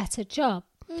get a better job.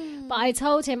 But I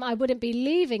told him I wouldn't be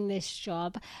leaving this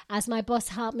job as my boss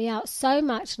helped me out so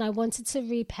much and I wanted to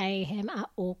repay him at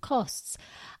all costs.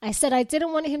 I said I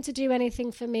didn't want him to do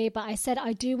anything for me, but I said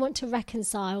I do want to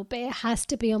reconcile, but it has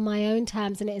to be on my own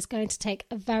terms and it is going to take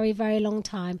a very, very long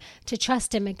time to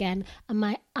trust him again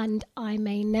and I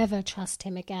may never trust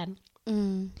him again.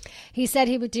 He said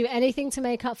he would do anything to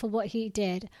make up for what he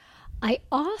did. I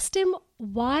asked him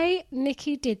why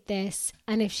Nikki did this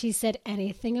and if she said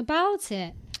anything about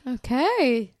it.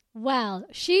 Okay. Well,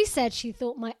 she said she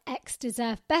thought my ex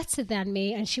deserved better than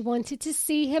me and she wanted to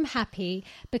see him happy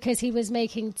because he was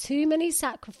making too many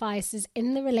sacrifices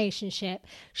in the relationship.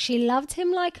 She loved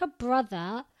him like a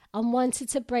brother and wanted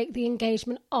to break the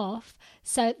engagement off.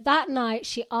 So that night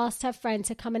she asked her friend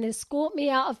to come and escort me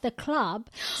out of the club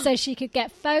so she could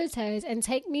get photos and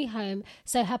take me home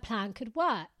so her plan could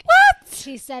work. What?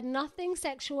 She said nothing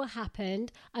sexual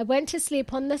happened. I went to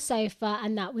sleep on the sofa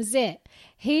and that was it.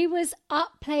 He was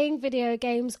up playing video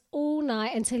games all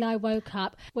night until I woke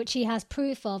up, which he has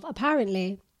proof of,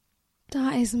 apparently.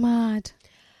 That is mad.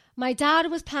 My dad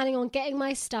was planning on getting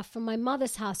my stuff from my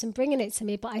mother's house and bringing it to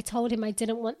me, but I told him I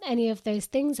didn't want any of those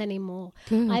things anymore.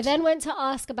 Good. I then went to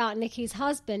ask about Nikki's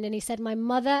husband, and he said my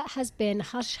mother has been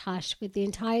hush-hush with the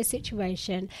entire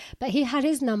situation, but he had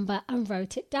his number and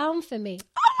wrote it down for me.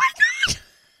 Oh my God!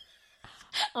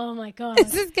 Oh my God.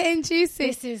 This is getting juicy.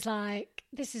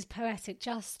 This is poetic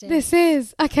justice. This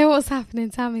is. Okay, what's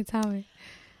happening? Tell me.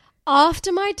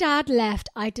 After my dad left,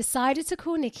 I decided to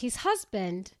call Nikki's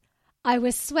husband. I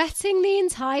was sweating the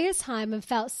entire time and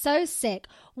felt so sick.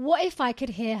 What if I could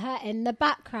hear her in the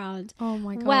background? Oh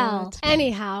my God. Well,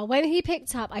 anyhow, when he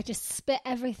picked up, I just spit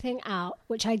everything out,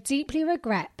 which I deeply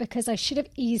regret because I should have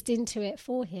eased into it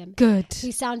for him. Good.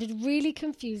 He sounded really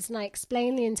confused and I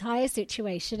explained the entire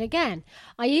situation again.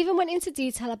 I even went into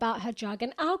detail about her drug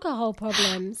and alcohol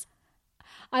problems.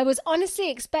 I was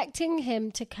honestly expecting him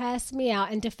to curse me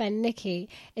out and defend Nikki.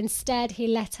 Instead, he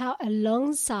let out a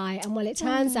long sigh, and well, it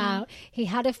turns out he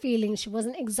had a feeling she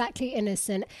wasn't exactly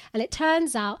innocent, and it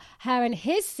turns out her and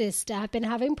his sister have been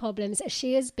having problems as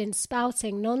she has been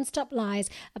spouting non-stop lies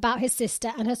about his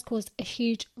sister and has caused a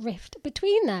huge rift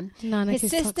between them. His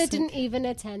sister didn't even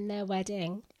attend their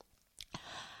wedding.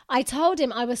 I told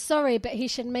him I was sorry, but he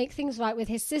should make things right with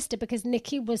his sister because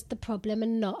Nikki was the problem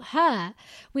and not her.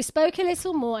 We spoke a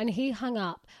little more and he hung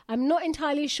up. I'm not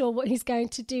entirely sure what he's going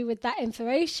to do with that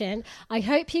information. I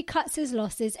hope he cuts his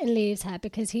losses and leaves her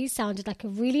because he sounded like a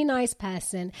really nice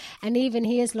person, and even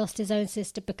he has lost his own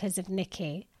sister because of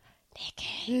Nikki.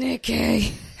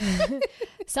 Nikki.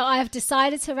 So I have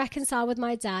decided to reconcile with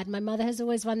my dad. My mother has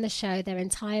always run the show their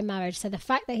entire marriage, so the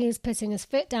fact that he is putting his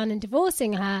foot down and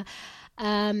divorcing her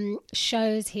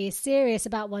shows he is serious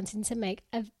about wanting to make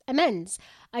amends.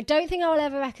 I don't think I will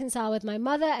ever reconcile with my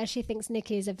mother as she thinks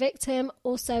Nikki is a victim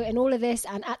also in all of this,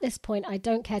 and at this point I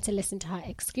don't care to listen to her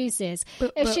excuses.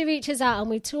 If she reaches out and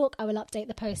we talk, I will update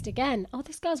the post again. Oh,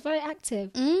 this girl's very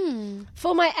active.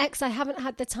 For my ex, I haven't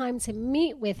had the time to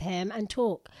meet with him and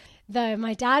talk. Though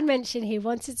my dad mentioned he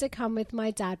wanted to come with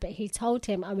my dad, but he told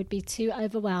him I would be too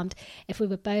overwhelmed if we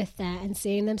were both there, and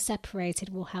seeing them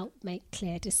separated will help make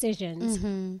clear decisions.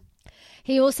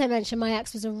 He also mentioned my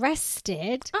ex was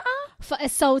arrested for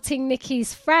assaulting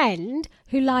Nikki's friend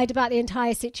who lied about the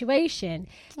entire situation.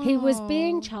 He was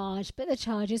being charged, but the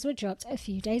charges were dropped a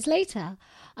few days later.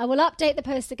 I will update the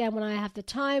post again when I have the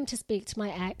time to speak to my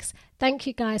ex. Thank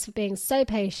you guys for being so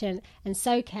patient and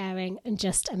so caring and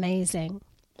just amazing.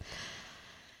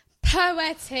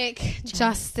 Poetic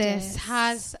justice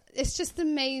it's just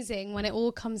amazing when it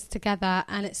all comes together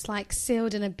and it's like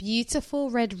sealed in a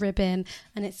beautiful red ribbon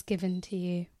and it's given to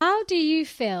you. How do you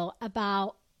feel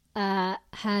about her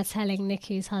telling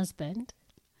Nikki's husband?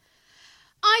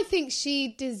 I think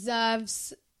she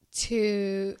deserves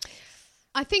to...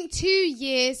 I think 2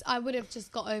 years I would have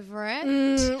just got over it.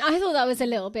 I thought that was a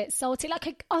little bit salty. Like,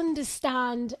 I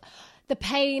understand the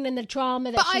pain and the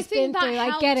drama that she's been through.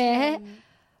 I get it.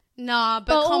 Nah,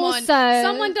 but come on.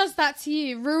 Someone does that to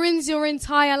you, ruins your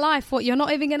entire life. What, you're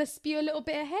not even going to spew a little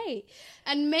bit of hate?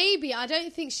 And maybe, I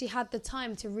don't think she had the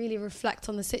time to really reflect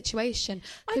on the situation.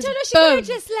 I don't know, she could have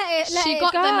just let it go.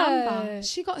 The number.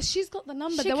 She's got the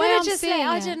number. She the way I'm just seeing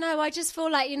I don't know, I just feel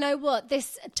like, you know what,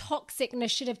 this toxicness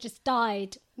should have just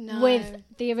died with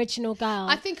the original girl.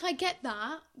 I think I get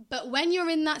that, but when you're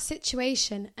in that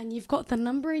situation and you've got the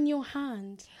number in your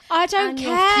hand... I don't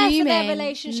care for their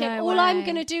relationship. All I'm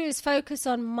going to do is focus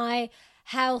on my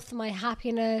health, my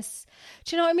happiness.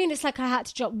 Do you know what I mean? It's like I had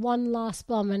to drop one last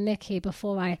bomb on Nikki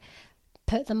before I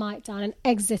put the mic down and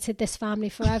exited this family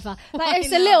forever. Like,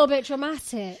 it's a little bit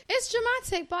dramatic. It's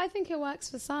dramatic, but I think it works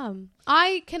for some.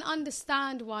 I can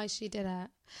understand why she did it.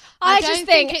 I don't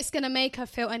think it's going to make her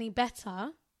feel any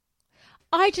better.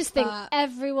 I just think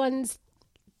everyone's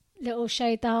little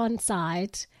shade down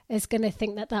side is going to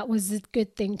think that was a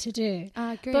good thing to do.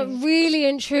 I agree. But really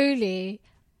and truly,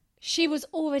 she was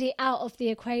already out of the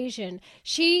equation.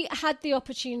 She had the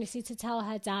opportunity to tell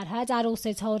her dad. Her dad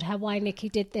also told her why Nikki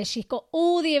did this. She got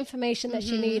all the information that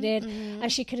she needed and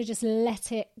she could have just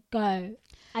let it go.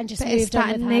 and just But it's moved on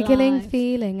that with her niggling life.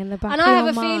 feeling in the back And of I your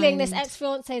have a feeling this mind.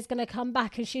 ex-fiance is going to come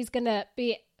back and she's going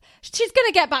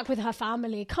to get back with her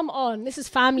family. Come on, this is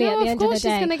family at the end of the day. Of course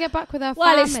she's going to get back with her Well,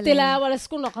 family. it's still well, it's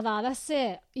school that's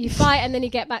it. You fight and then you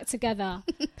get back together.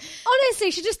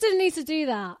 Honestly, she just didn't need to do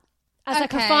that. As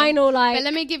like a final, But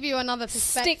let me give you another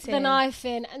perspective. stick the knife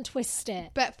in and twist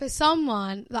it. But for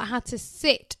someone that had to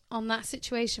sit on that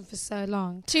situation for so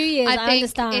long, 2 years, I think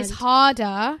understand. it's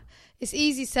harder. It's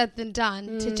easy said than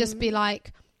done to just be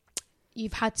like,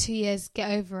 you've had 2 years,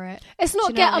 get over it. It's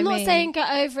not Do you know what I'm I not mean? saying get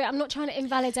over it. I'm not trying to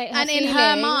invalidate her And feelings. in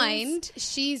her mind,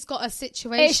 she's got a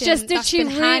situation It's just, that's been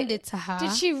handed to her.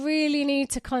 Did she really need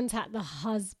to contact the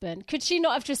husband? Could she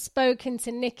not have just spoken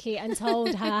to Nikki and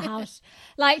told her how... do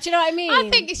you know what I mean? I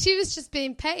think she was just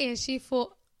being petty and she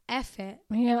thought, F it.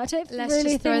 Yeah, I don't Let's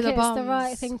really just throw think the it's the bombs.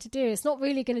 right thing to do. It's not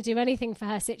really going to do anything for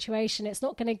her situation. It's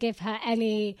not going to give her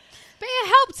any... But it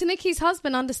helped Nikki's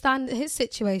husband understand his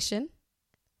situation.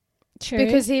 True.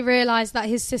 Because he realised that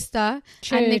his sister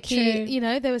True, and Nikki, true. you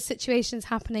know, there were situations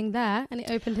happening there and it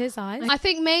opened his eyes. I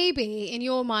think maybe in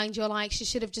your mind you're like, she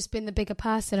should have just been the bigger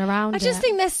person around I just it.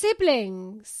 think they're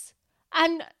siblings.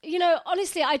 And, you know,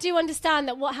 honestly, I do understand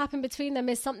that what happened between them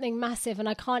is something massive and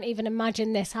I can't even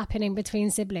imagine this happening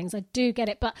between siblings. I do get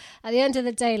it. But at the end of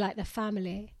the day, like the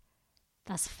family,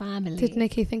 that's family. Did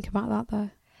Nikki think about that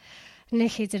though?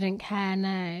 Nikki didn't care,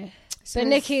 no. But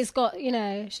Nikki's got, you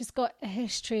know, she's got a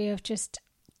history of just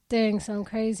doing some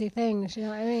crazy things, you know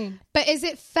what I mean? But is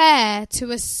it fair to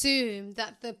assume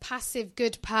that the passive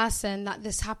good person that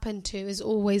this happened to is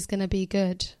always going to be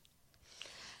good?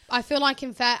 I feel like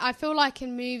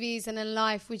in movies and in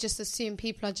life, we just assume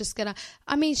people are just going to...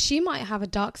 I mean, she might have a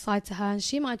dark side to her and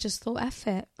she might just thought, F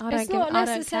it. It's not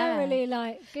necessarily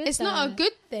like good. It's not a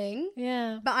good thing.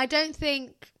 Yeah. But I don't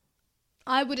think...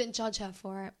 I wouldn't judge her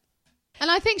for it. And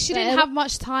I think she didn't have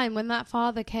much time when that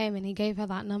father came and he gave her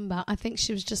that number. I think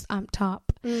she was just amped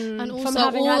up. And also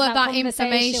all of that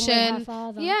information. With her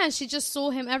father. Yeah, she just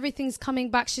saw him. Everything's coming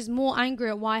back. She's more angry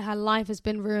at why her life has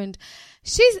been ruined.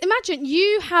 Imagine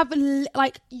you have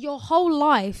like your whole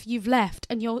life you've left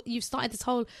and you've started this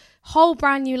whole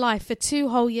brand new life for 2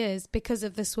 whole years because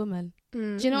of this woman.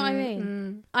 Do you know what I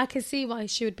mean? I can see why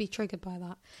she would be triggered by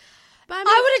that. But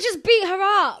I would have just beat her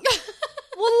up.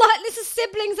 Well, like, this is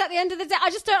siblings at the end of the day. I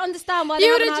just don't understand why they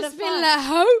you would haven't have had just a been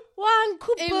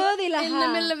fight. like, in the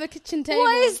middle of the kitchen table.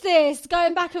 What is this?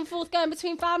 Going back and forth, going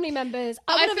between family members.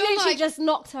 I would have feel literally like just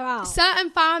knocked her out. Certain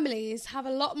families have a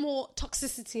lot more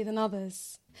toxicity than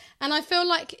others. And I feel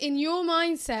like in your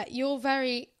mindset, you're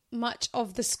very much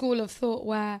of the school of thought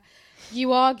where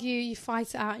you argue, you fight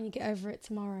it out and you get over it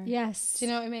tomorrow. Yes. Do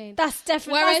you know what I mean? That's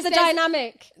definitely Whereas that's the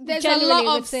dynamic. There's a generally lot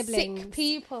with of siblings. sick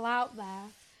people out there.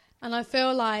 And I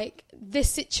feel like this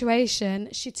situation,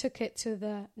 she took it to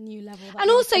the new level. And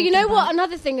also, you know what?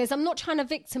 Another thing is, I'm not trying to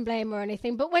victim blame or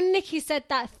anything, but when Nikki said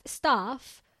that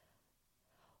stuff,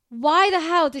 why the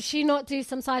hell did she not do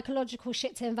some psychological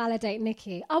shit to invalidate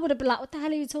Nikki? I would have been like, what the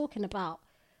hell are you talking about?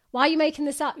 Why are you making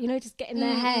this up? You know, just get in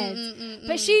their head.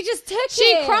 But she just took it.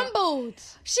 She crumbled.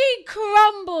 She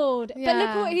crumbled. Yeah. But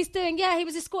look what he's doing. Yeah, he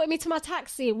was escorting me to my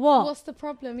taxi. What? What's the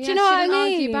problem? Yeah, Do you know what I she didn't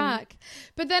mean? argue back.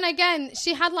 But then again,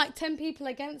 she had like 10 people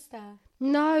against her.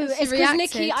 No, She it's because reacted.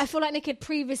 Nikki, I feel like Nikki had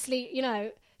previously, you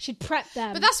know, she'd prepped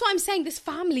them. But that's what I'm saying. This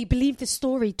family believed the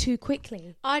story too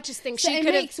quickly. I just think So she it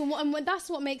could have... makes, and that's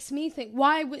what makes me think,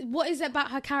 what is it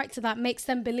about her character that makes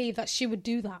them believe that she would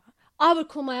do that? I would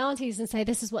call my aunties and say,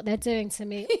 this is what they're doing to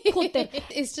me.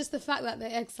 It's just the fact that they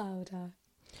exiled her.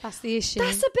 That's the issue.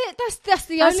 That's the That's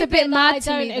only a bit bit that mad I to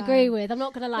don't me, agree though. with. I'm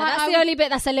not going to lie. Like, That's the only bit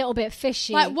that's a little bit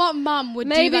fishy. Like, what mum would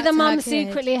Maybe do that the to mum her kid?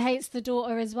 secretly hates the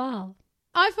daughter as well.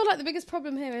 I feel like the biggest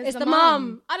problem here is It's the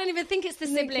mum. I don't even think it's the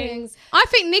siblings. I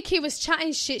think Nikki was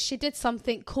chatting shit. She did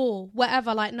something cool,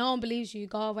 whatever. Like, no one believes you.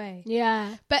 Go away.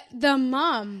 Yeah. But the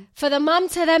mum. For the mum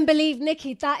to then believe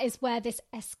Nikki, that is where this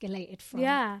escalated from.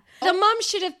 Yeah. The mum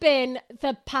should have been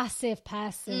the passive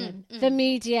person, the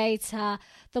mediator,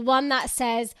 the one that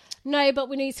says, no, but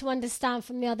we need to understand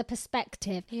from the other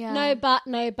perspective. Yeah. No, but.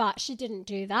 She didn't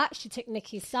do that. She took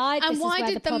Nikki's side. And This why is where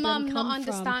did the the problem mum come not from.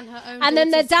 understand her own And then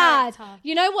the daughter's dad, character?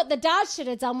 you know what the dad should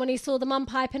have done when he saw the mum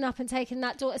piping up and taking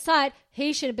that daughter's side?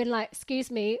 He should have been like, excuse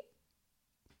me,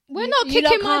 We're not you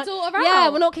kicking lot my can't- daughter out. Yeah,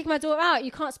 we're not kicking my daughter out.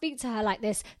 You can't speak to her like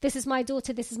this. This is my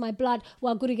daughter. This is my blood.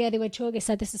 Well, Gurigeri Wechoge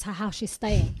said this is her house. She's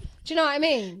staying. Do you know what I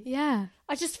mean? Yeah.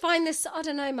 I just find this, I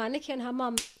don't know, man. Nikki and her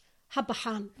mum,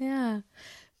 habahan. Yeah.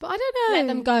 But I don't know. Let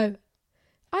them go.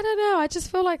 I don't know. I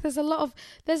just feel like there's a lot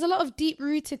of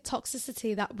deep-rooted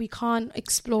toxicity that we can't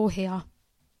explore here.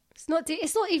 It's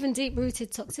not even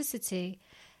deep-rooted toxicity.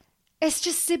 It's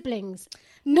just siblings.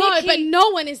 No, but no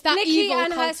one is that Nikki evil.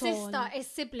 and her Cotton. sister is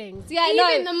siblings. Yeah,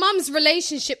 Even the mum's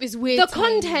relationship is weird. The to me.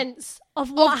 contents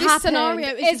of what this happened scenario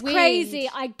is weird. crazy.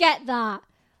 I get that.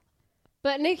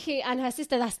 But Nikki and her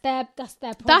sister, that's their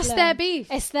problem. That's their beef.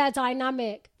 It's their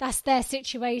dynamic. That's their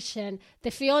situation. The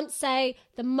fiance,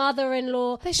 the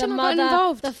mother-in-law, They the shouldn't have mother, got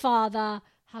involved. the father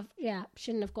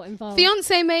shouldn't have got involved.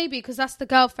 Fiance maybe, because that's the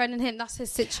girlfriend and him. That's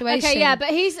his situation. Okay, yeah, but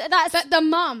but the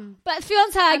mum. But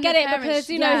fiance, I and get the it parents,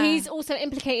 because he's also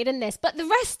implicated in this. But the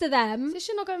rest of them, They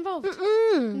should not get involved.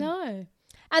 No.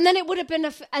 and then it would have been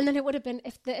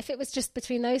if it was just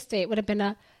between those three, it would have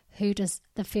been who does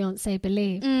the fiance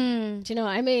believe? Do you know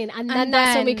what I mean? And then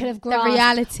that's when we could have grasped the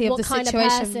reality of what the kind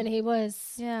situation. of person he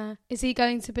was. Yeah. Is he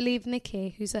going to believe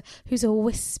Nikki, who's a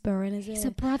whisper in his ear? He's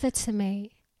a brother to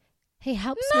me. He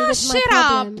helps No, me with my shut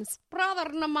problems. up.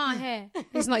 Brother in my hair.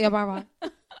 He's not your brother.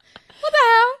 What the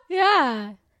hell?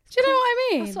 Yeah. Do you know what I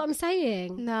mean? That's what I'm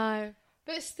saying. No.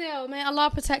 But still, may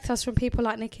Allah protect us from people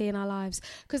like Nikki in our lives.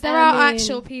 Because there are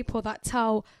actual people that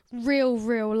tell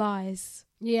real lies.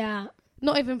 Yeah.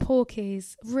 Not even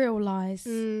porkies, real lies.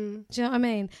 Do you know what I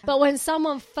mean? But when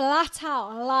someone flat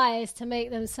out lies to make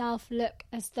themselves look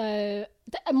as though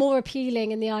more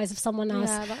appealing in the eyes of someone else,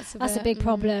 that's a big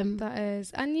problem. That is.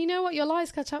 And you know what? Your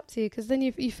lies catch up to you, because then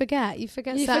you forget. You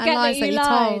forget You certain forget lies that you you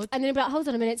lied. told. And then you'll be like, hold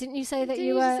on a minute, didn't you say that Didn't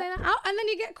you were... just say that out? And then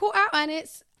you get caught out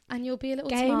and you'll be a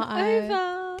little Game tomato.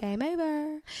 over. Game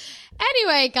over.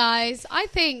 Anyway, guys, I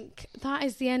think that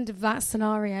is the end of that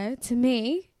scenario. To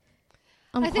me,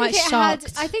 I'm quite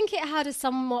shocked. I think it had a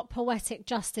somewhat poetic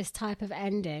justice type of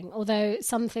ending, although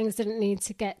some things didn't need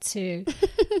to get to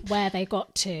where they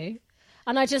got to.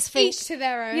 And I just think, each to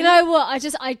their own. You know what?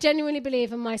 I genuinely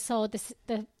believe in my soul,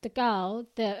 the girl,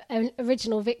 the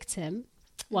original victim,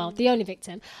 well, the only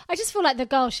victim. I just feel like the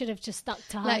girl should have just stuck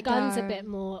to her guns a bit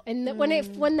more.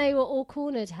 When they were all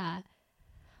cornered her.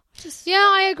 Yeah,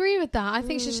 I agree with that. I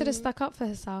think she should have stuck up for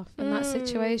herself in that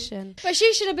situation. But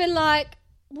she should have been like,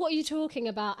 what are you talking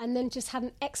about? And then just had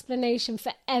an explanation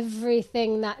for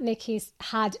everything that Nikki's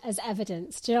had as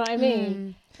evidence. Do you know what I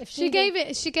mean? If she gave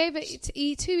it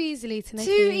too easily to Nikki.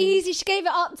 Too easy. She gave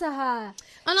it up to her.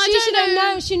 And she should have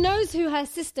known. She knows who her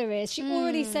sister is. She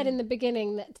already said in the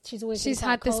beginning that she's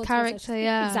had this character.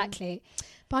 Yeah, exactly.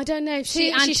 But I don't know if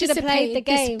she should have played the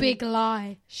game. This big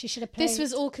lie. She should have played.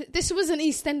 This was an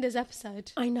EastEnders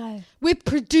episode. I know. With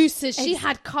producers, she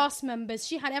had cast members,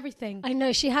 she had everything. I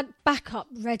know. She had backup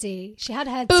ready. She had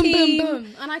her boom, team. Boom,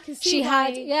 boom. And I can see she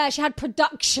had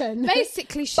production.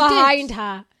 Basically, she behind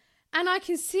her. And I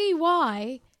can see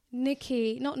why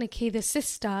the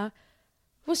sister,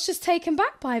 was just taken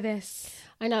back by this.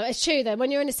 I know, it's true though. When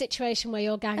you're in a situation where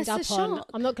you're ganged up on,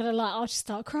 I'm not going to lie, I'll just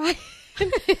start crying.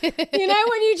 You know,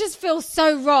 when you just feel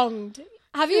so wronged.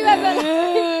 Have you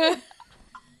ever...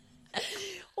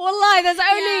 Wallahi,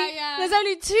 there's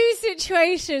only two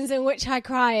situations in which I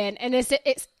cry in, and it's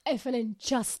if an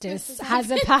injustice has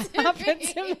happened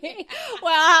to me,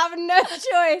 where I have no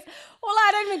choice. Well,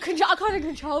 I can't even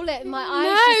control it. My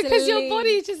eyes. No, because your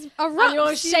body just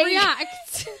erupts. You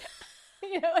react.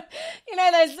 You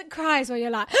know those cries where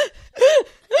you're like.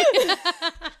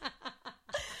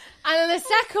 And then the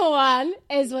second one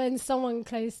is when someone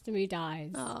close to me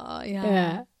dies. Oh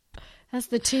yeah. That's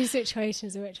the two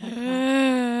situations in which I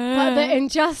cry. But the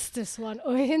injustice one,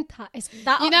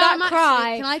 that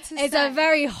cry is a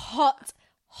very hot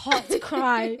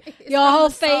cry. Your whole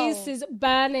face is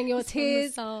burning. Your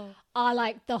tears are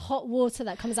like the hot water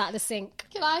that comes out of the sink.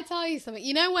 Can I tell you something?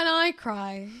 You know when I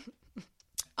cry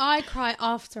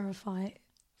after a fight.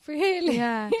 Really?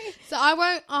 Yeah. So I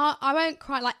won't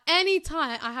cry. Like any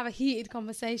time I have a heated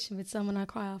conversation with someone, I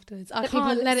cry afterwards. I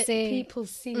can't let people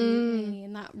see me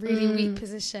in that really weak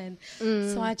position.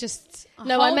 So I just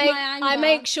I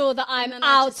make sure that I'm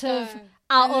out of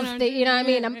the, you know what I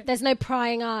mean? There's no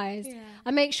prying eyes. Yeah. I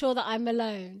make sure that I'm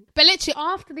alone. But literally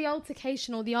after the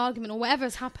altercation or the argument or whatever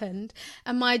has happened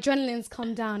and my adrenaline's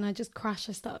come down, I just crash,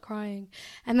 I start crying.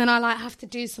 And then I have to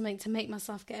do something to make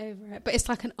myself get over it. But it's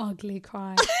like an ugly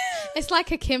cry. It's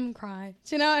like a Kim cry.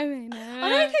 Do you know what I mean? I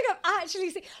don't think I've actually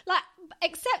seen,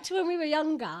 except when we were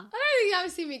younger. I don't think you ever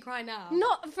see me cry now.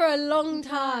 Not for a long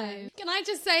time. No. Can I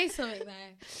just say something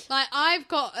though? I've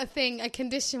got a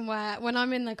condition where when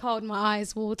I'm in the cold, my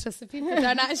eyes water, so people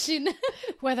don't actually know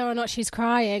whether or not she's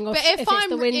crying or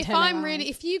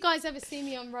if you guys ever see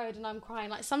me on road and I'm crying,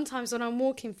 sometimes when I'm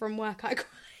walking from work, I cry.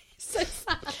 So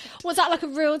sad. Was that like a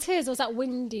real tears or was that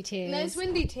windy tears? No, it's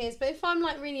windy tears, but if I'm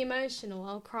like really emotional,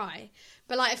 I'll cry.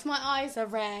 But like if my eyes are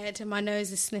red and my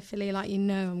nose is sniffly, like, you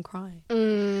know I'm crying.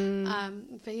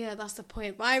 But yeah, that's the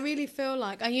point. But I really feel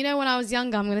like, and you know, when I was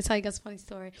younger, I'm going to tell you guys a funny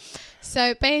story.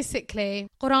 So basically,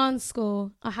 Quran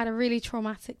school, I had a really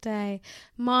traumatic day.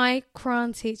 My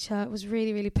Quran teacher was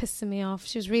really, really pissing me off.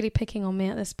 She was really picking on me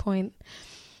at this point.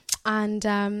 And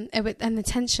the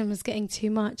tension was getting too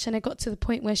much, and it got to the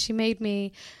point where she made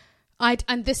me.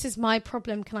 And this is my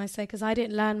problem, can I say, because I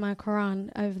didn't learn my Quran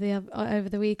over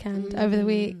the week,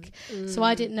 so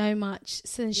I didn't know much.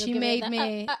 So then she made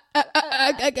me. Do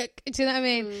you know what I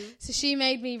mean? So she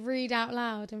made me read out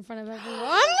loud in front of everyone.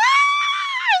 I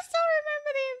still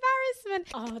remember the embarrassment.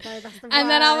 Oh no, that's the worst. And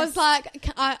then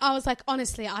I was like,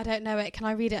 honestly, I don't know it. Can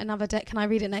I read it another day? Can I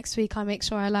read it next week? I make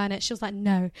sure I learn it. She was like,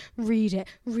 no, read it.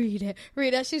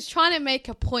 She was trying to make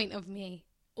a point of me.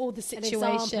 All the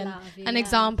situation, an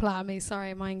example out of me.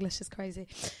 Sorry, my English is crazy.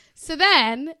 So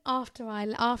then after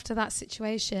that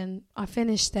situation, I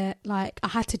finished it. Like, I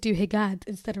had to do higad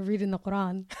instead of reading the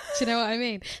Quran. Do you know what I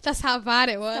mean? That's how bad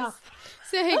it was.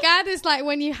 So higad is like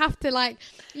when you have to, like,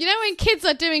 you know, when kids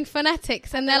are doing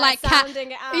phonetics and they're like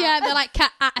sounding it out. Yeah, they're like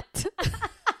cat.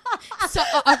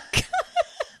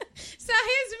 So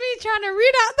here's me trying to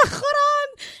read out the Quran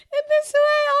in this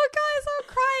way. Oh, guys, I'm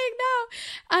crying now.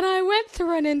 And I went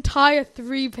through an entire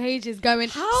 3 pages going.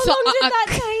 How long did that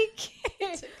take?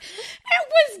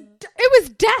 It was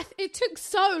death. It took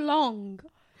so long.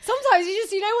 Sometimes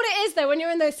you know what it is though, when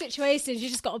you're in those situations, you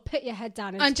just got to put your head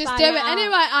down and just do it.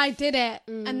 Anyway, I did it.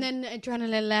 And then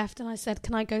adrenaline left and I said,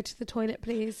 can I go to the toilet,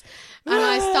 please? And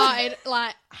I started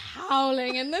like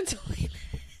howling in the toilet.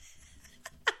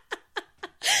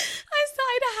 I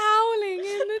started howling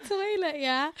in the toilet,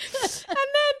 yeah. And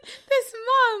then this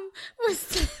mum was...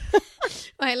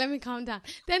 Wait, let me calm down.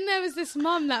 Then there was this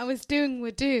mum that was doing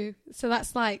wudu. So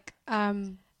that's like...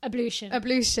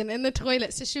 Ablution in the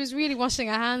toilet. So she was really washing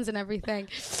her hands and everything.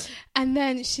 And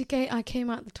then I came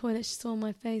out the toilet, she saw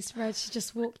my face red, she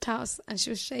just walked out and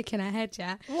she was shaking her head,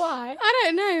 yeah. Why? I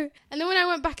don't know. And then when I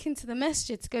went back into the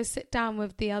masjid to go sit down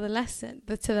with the other lesson,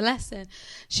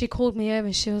 she called me over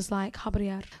and she was like,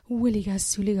 Habriyar, Williga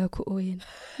Suliga Kuoyin.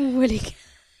 Williga.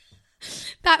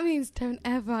 That means don't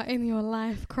ever in your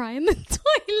life cry in the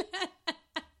toilet.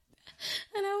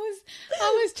 And I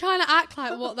was trying to act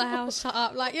like, what the hell, shut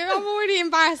up. Like, I'm already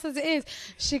embarrassed as it is.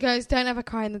 She goes, don't ever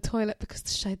cry in the toilet because the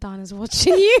shaitan is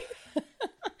watching you.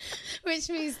 Which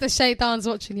means the shaitan's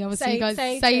watching you. Obviously,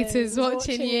 Satan's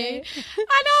watching you. And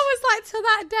I was like, to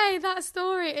that day, that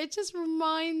story, it just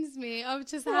reminds me of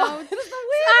just how I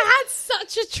had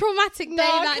such a traumatic day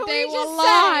that day.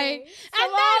 Wallahi. And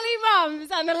Somali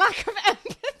mums and the lack of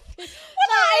empathy.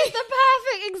 That is the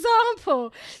perfect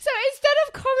example. So instead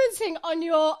of commenting on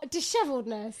your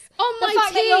disheveledness, on my the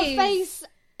fact teeth, that your face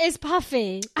is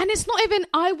puffy, and it's not even.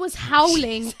 I was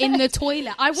howling in the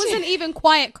toilet. I wasn't even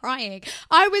quiet crying.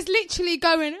 I was literally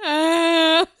going. Do you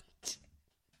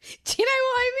know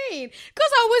what I mean?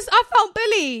 Because I felt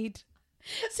bullied.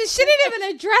 So she didn't even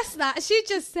address that. She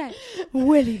just said,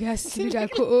 "Willie, guys,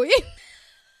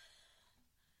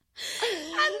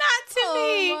 and that to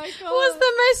me was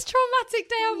the most traumatic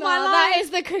day of my life. That is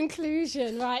the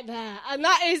conclusion right there. And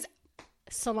that is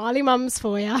Somali mums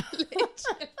for you.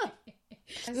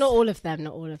 Not all of them.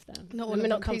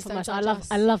 Not come from myself.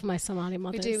 I love my Somali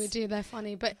mothers. We do. They're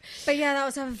funny. But yeah, that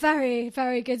was a very,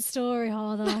 very good story,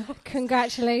 Hada.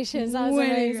 Congratulations. That was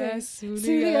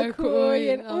amazing.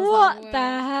 What the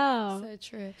hell? So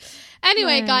true.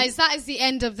 Anyway, guys, that is the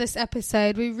end of this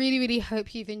episode. We really, really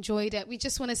hope you've enjoyed it. We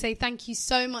just want to say thank you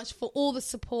so much for all the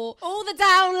support. All the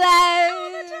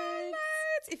downloads.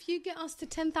 If you get us to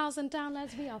 10,000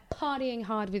 downloads, we are partying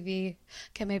hard with you.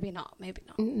 Okay, maybe not. But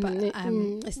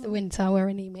it's the winter, we're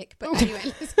anemic. But anyway,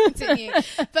 let's continue.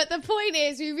 But the point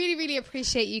is, we really, really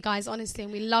appreciate you guys, honestly,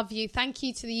 and we love you. Thank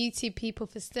you to the YouTube people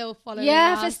for still following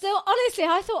us. Honestly,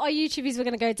 I thought our YouTubers were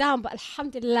going to go down, but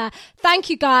alhamdulillah. Thank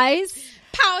you, guys.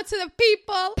 Power to the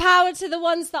people. Power to the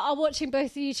ones that are watching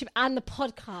both the YouTube and the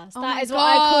podcast. That is what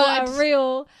I call a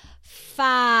real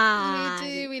fan. We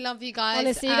do. We love you guys.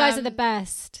 Honestly, you guys are the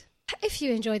best. If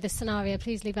you enjoyed the scenario,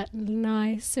 please leave a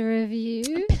nice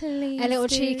review. Please. A little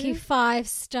cheeky 5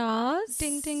 stars.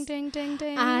 Ding, ding, ding, ding,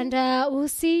 ding. And we'll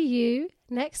see you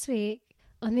next week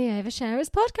on the Oversharers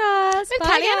podcast.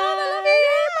 Bye, guys. Love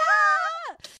you.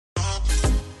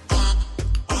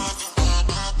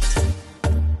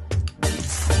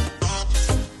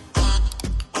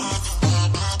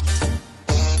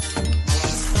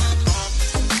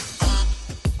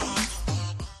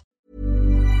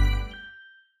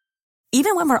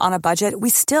 Even when we're on a budget,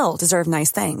 we still deserve nice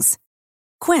things.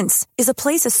 Quince is a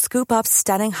place to scoop up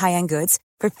stunning high-end goods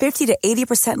for 50 to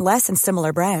 80% less than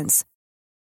similar brands.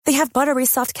 They have buttery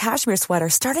soft cashmere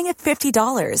sweaters starting at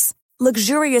 $50,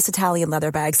 luxurious Italian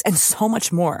leather bags, and so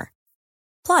much more.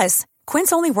 Plus,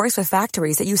 Quince only works with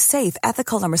factories that use safe,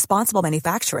 ethical, and responsible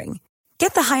manufacturing.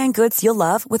 Get the high-end goods you'll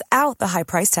love without the high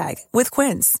price tag with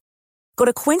Quince. Go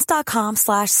to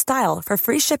quince.com/style for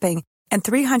free shipping and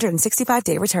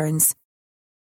 365-day returns.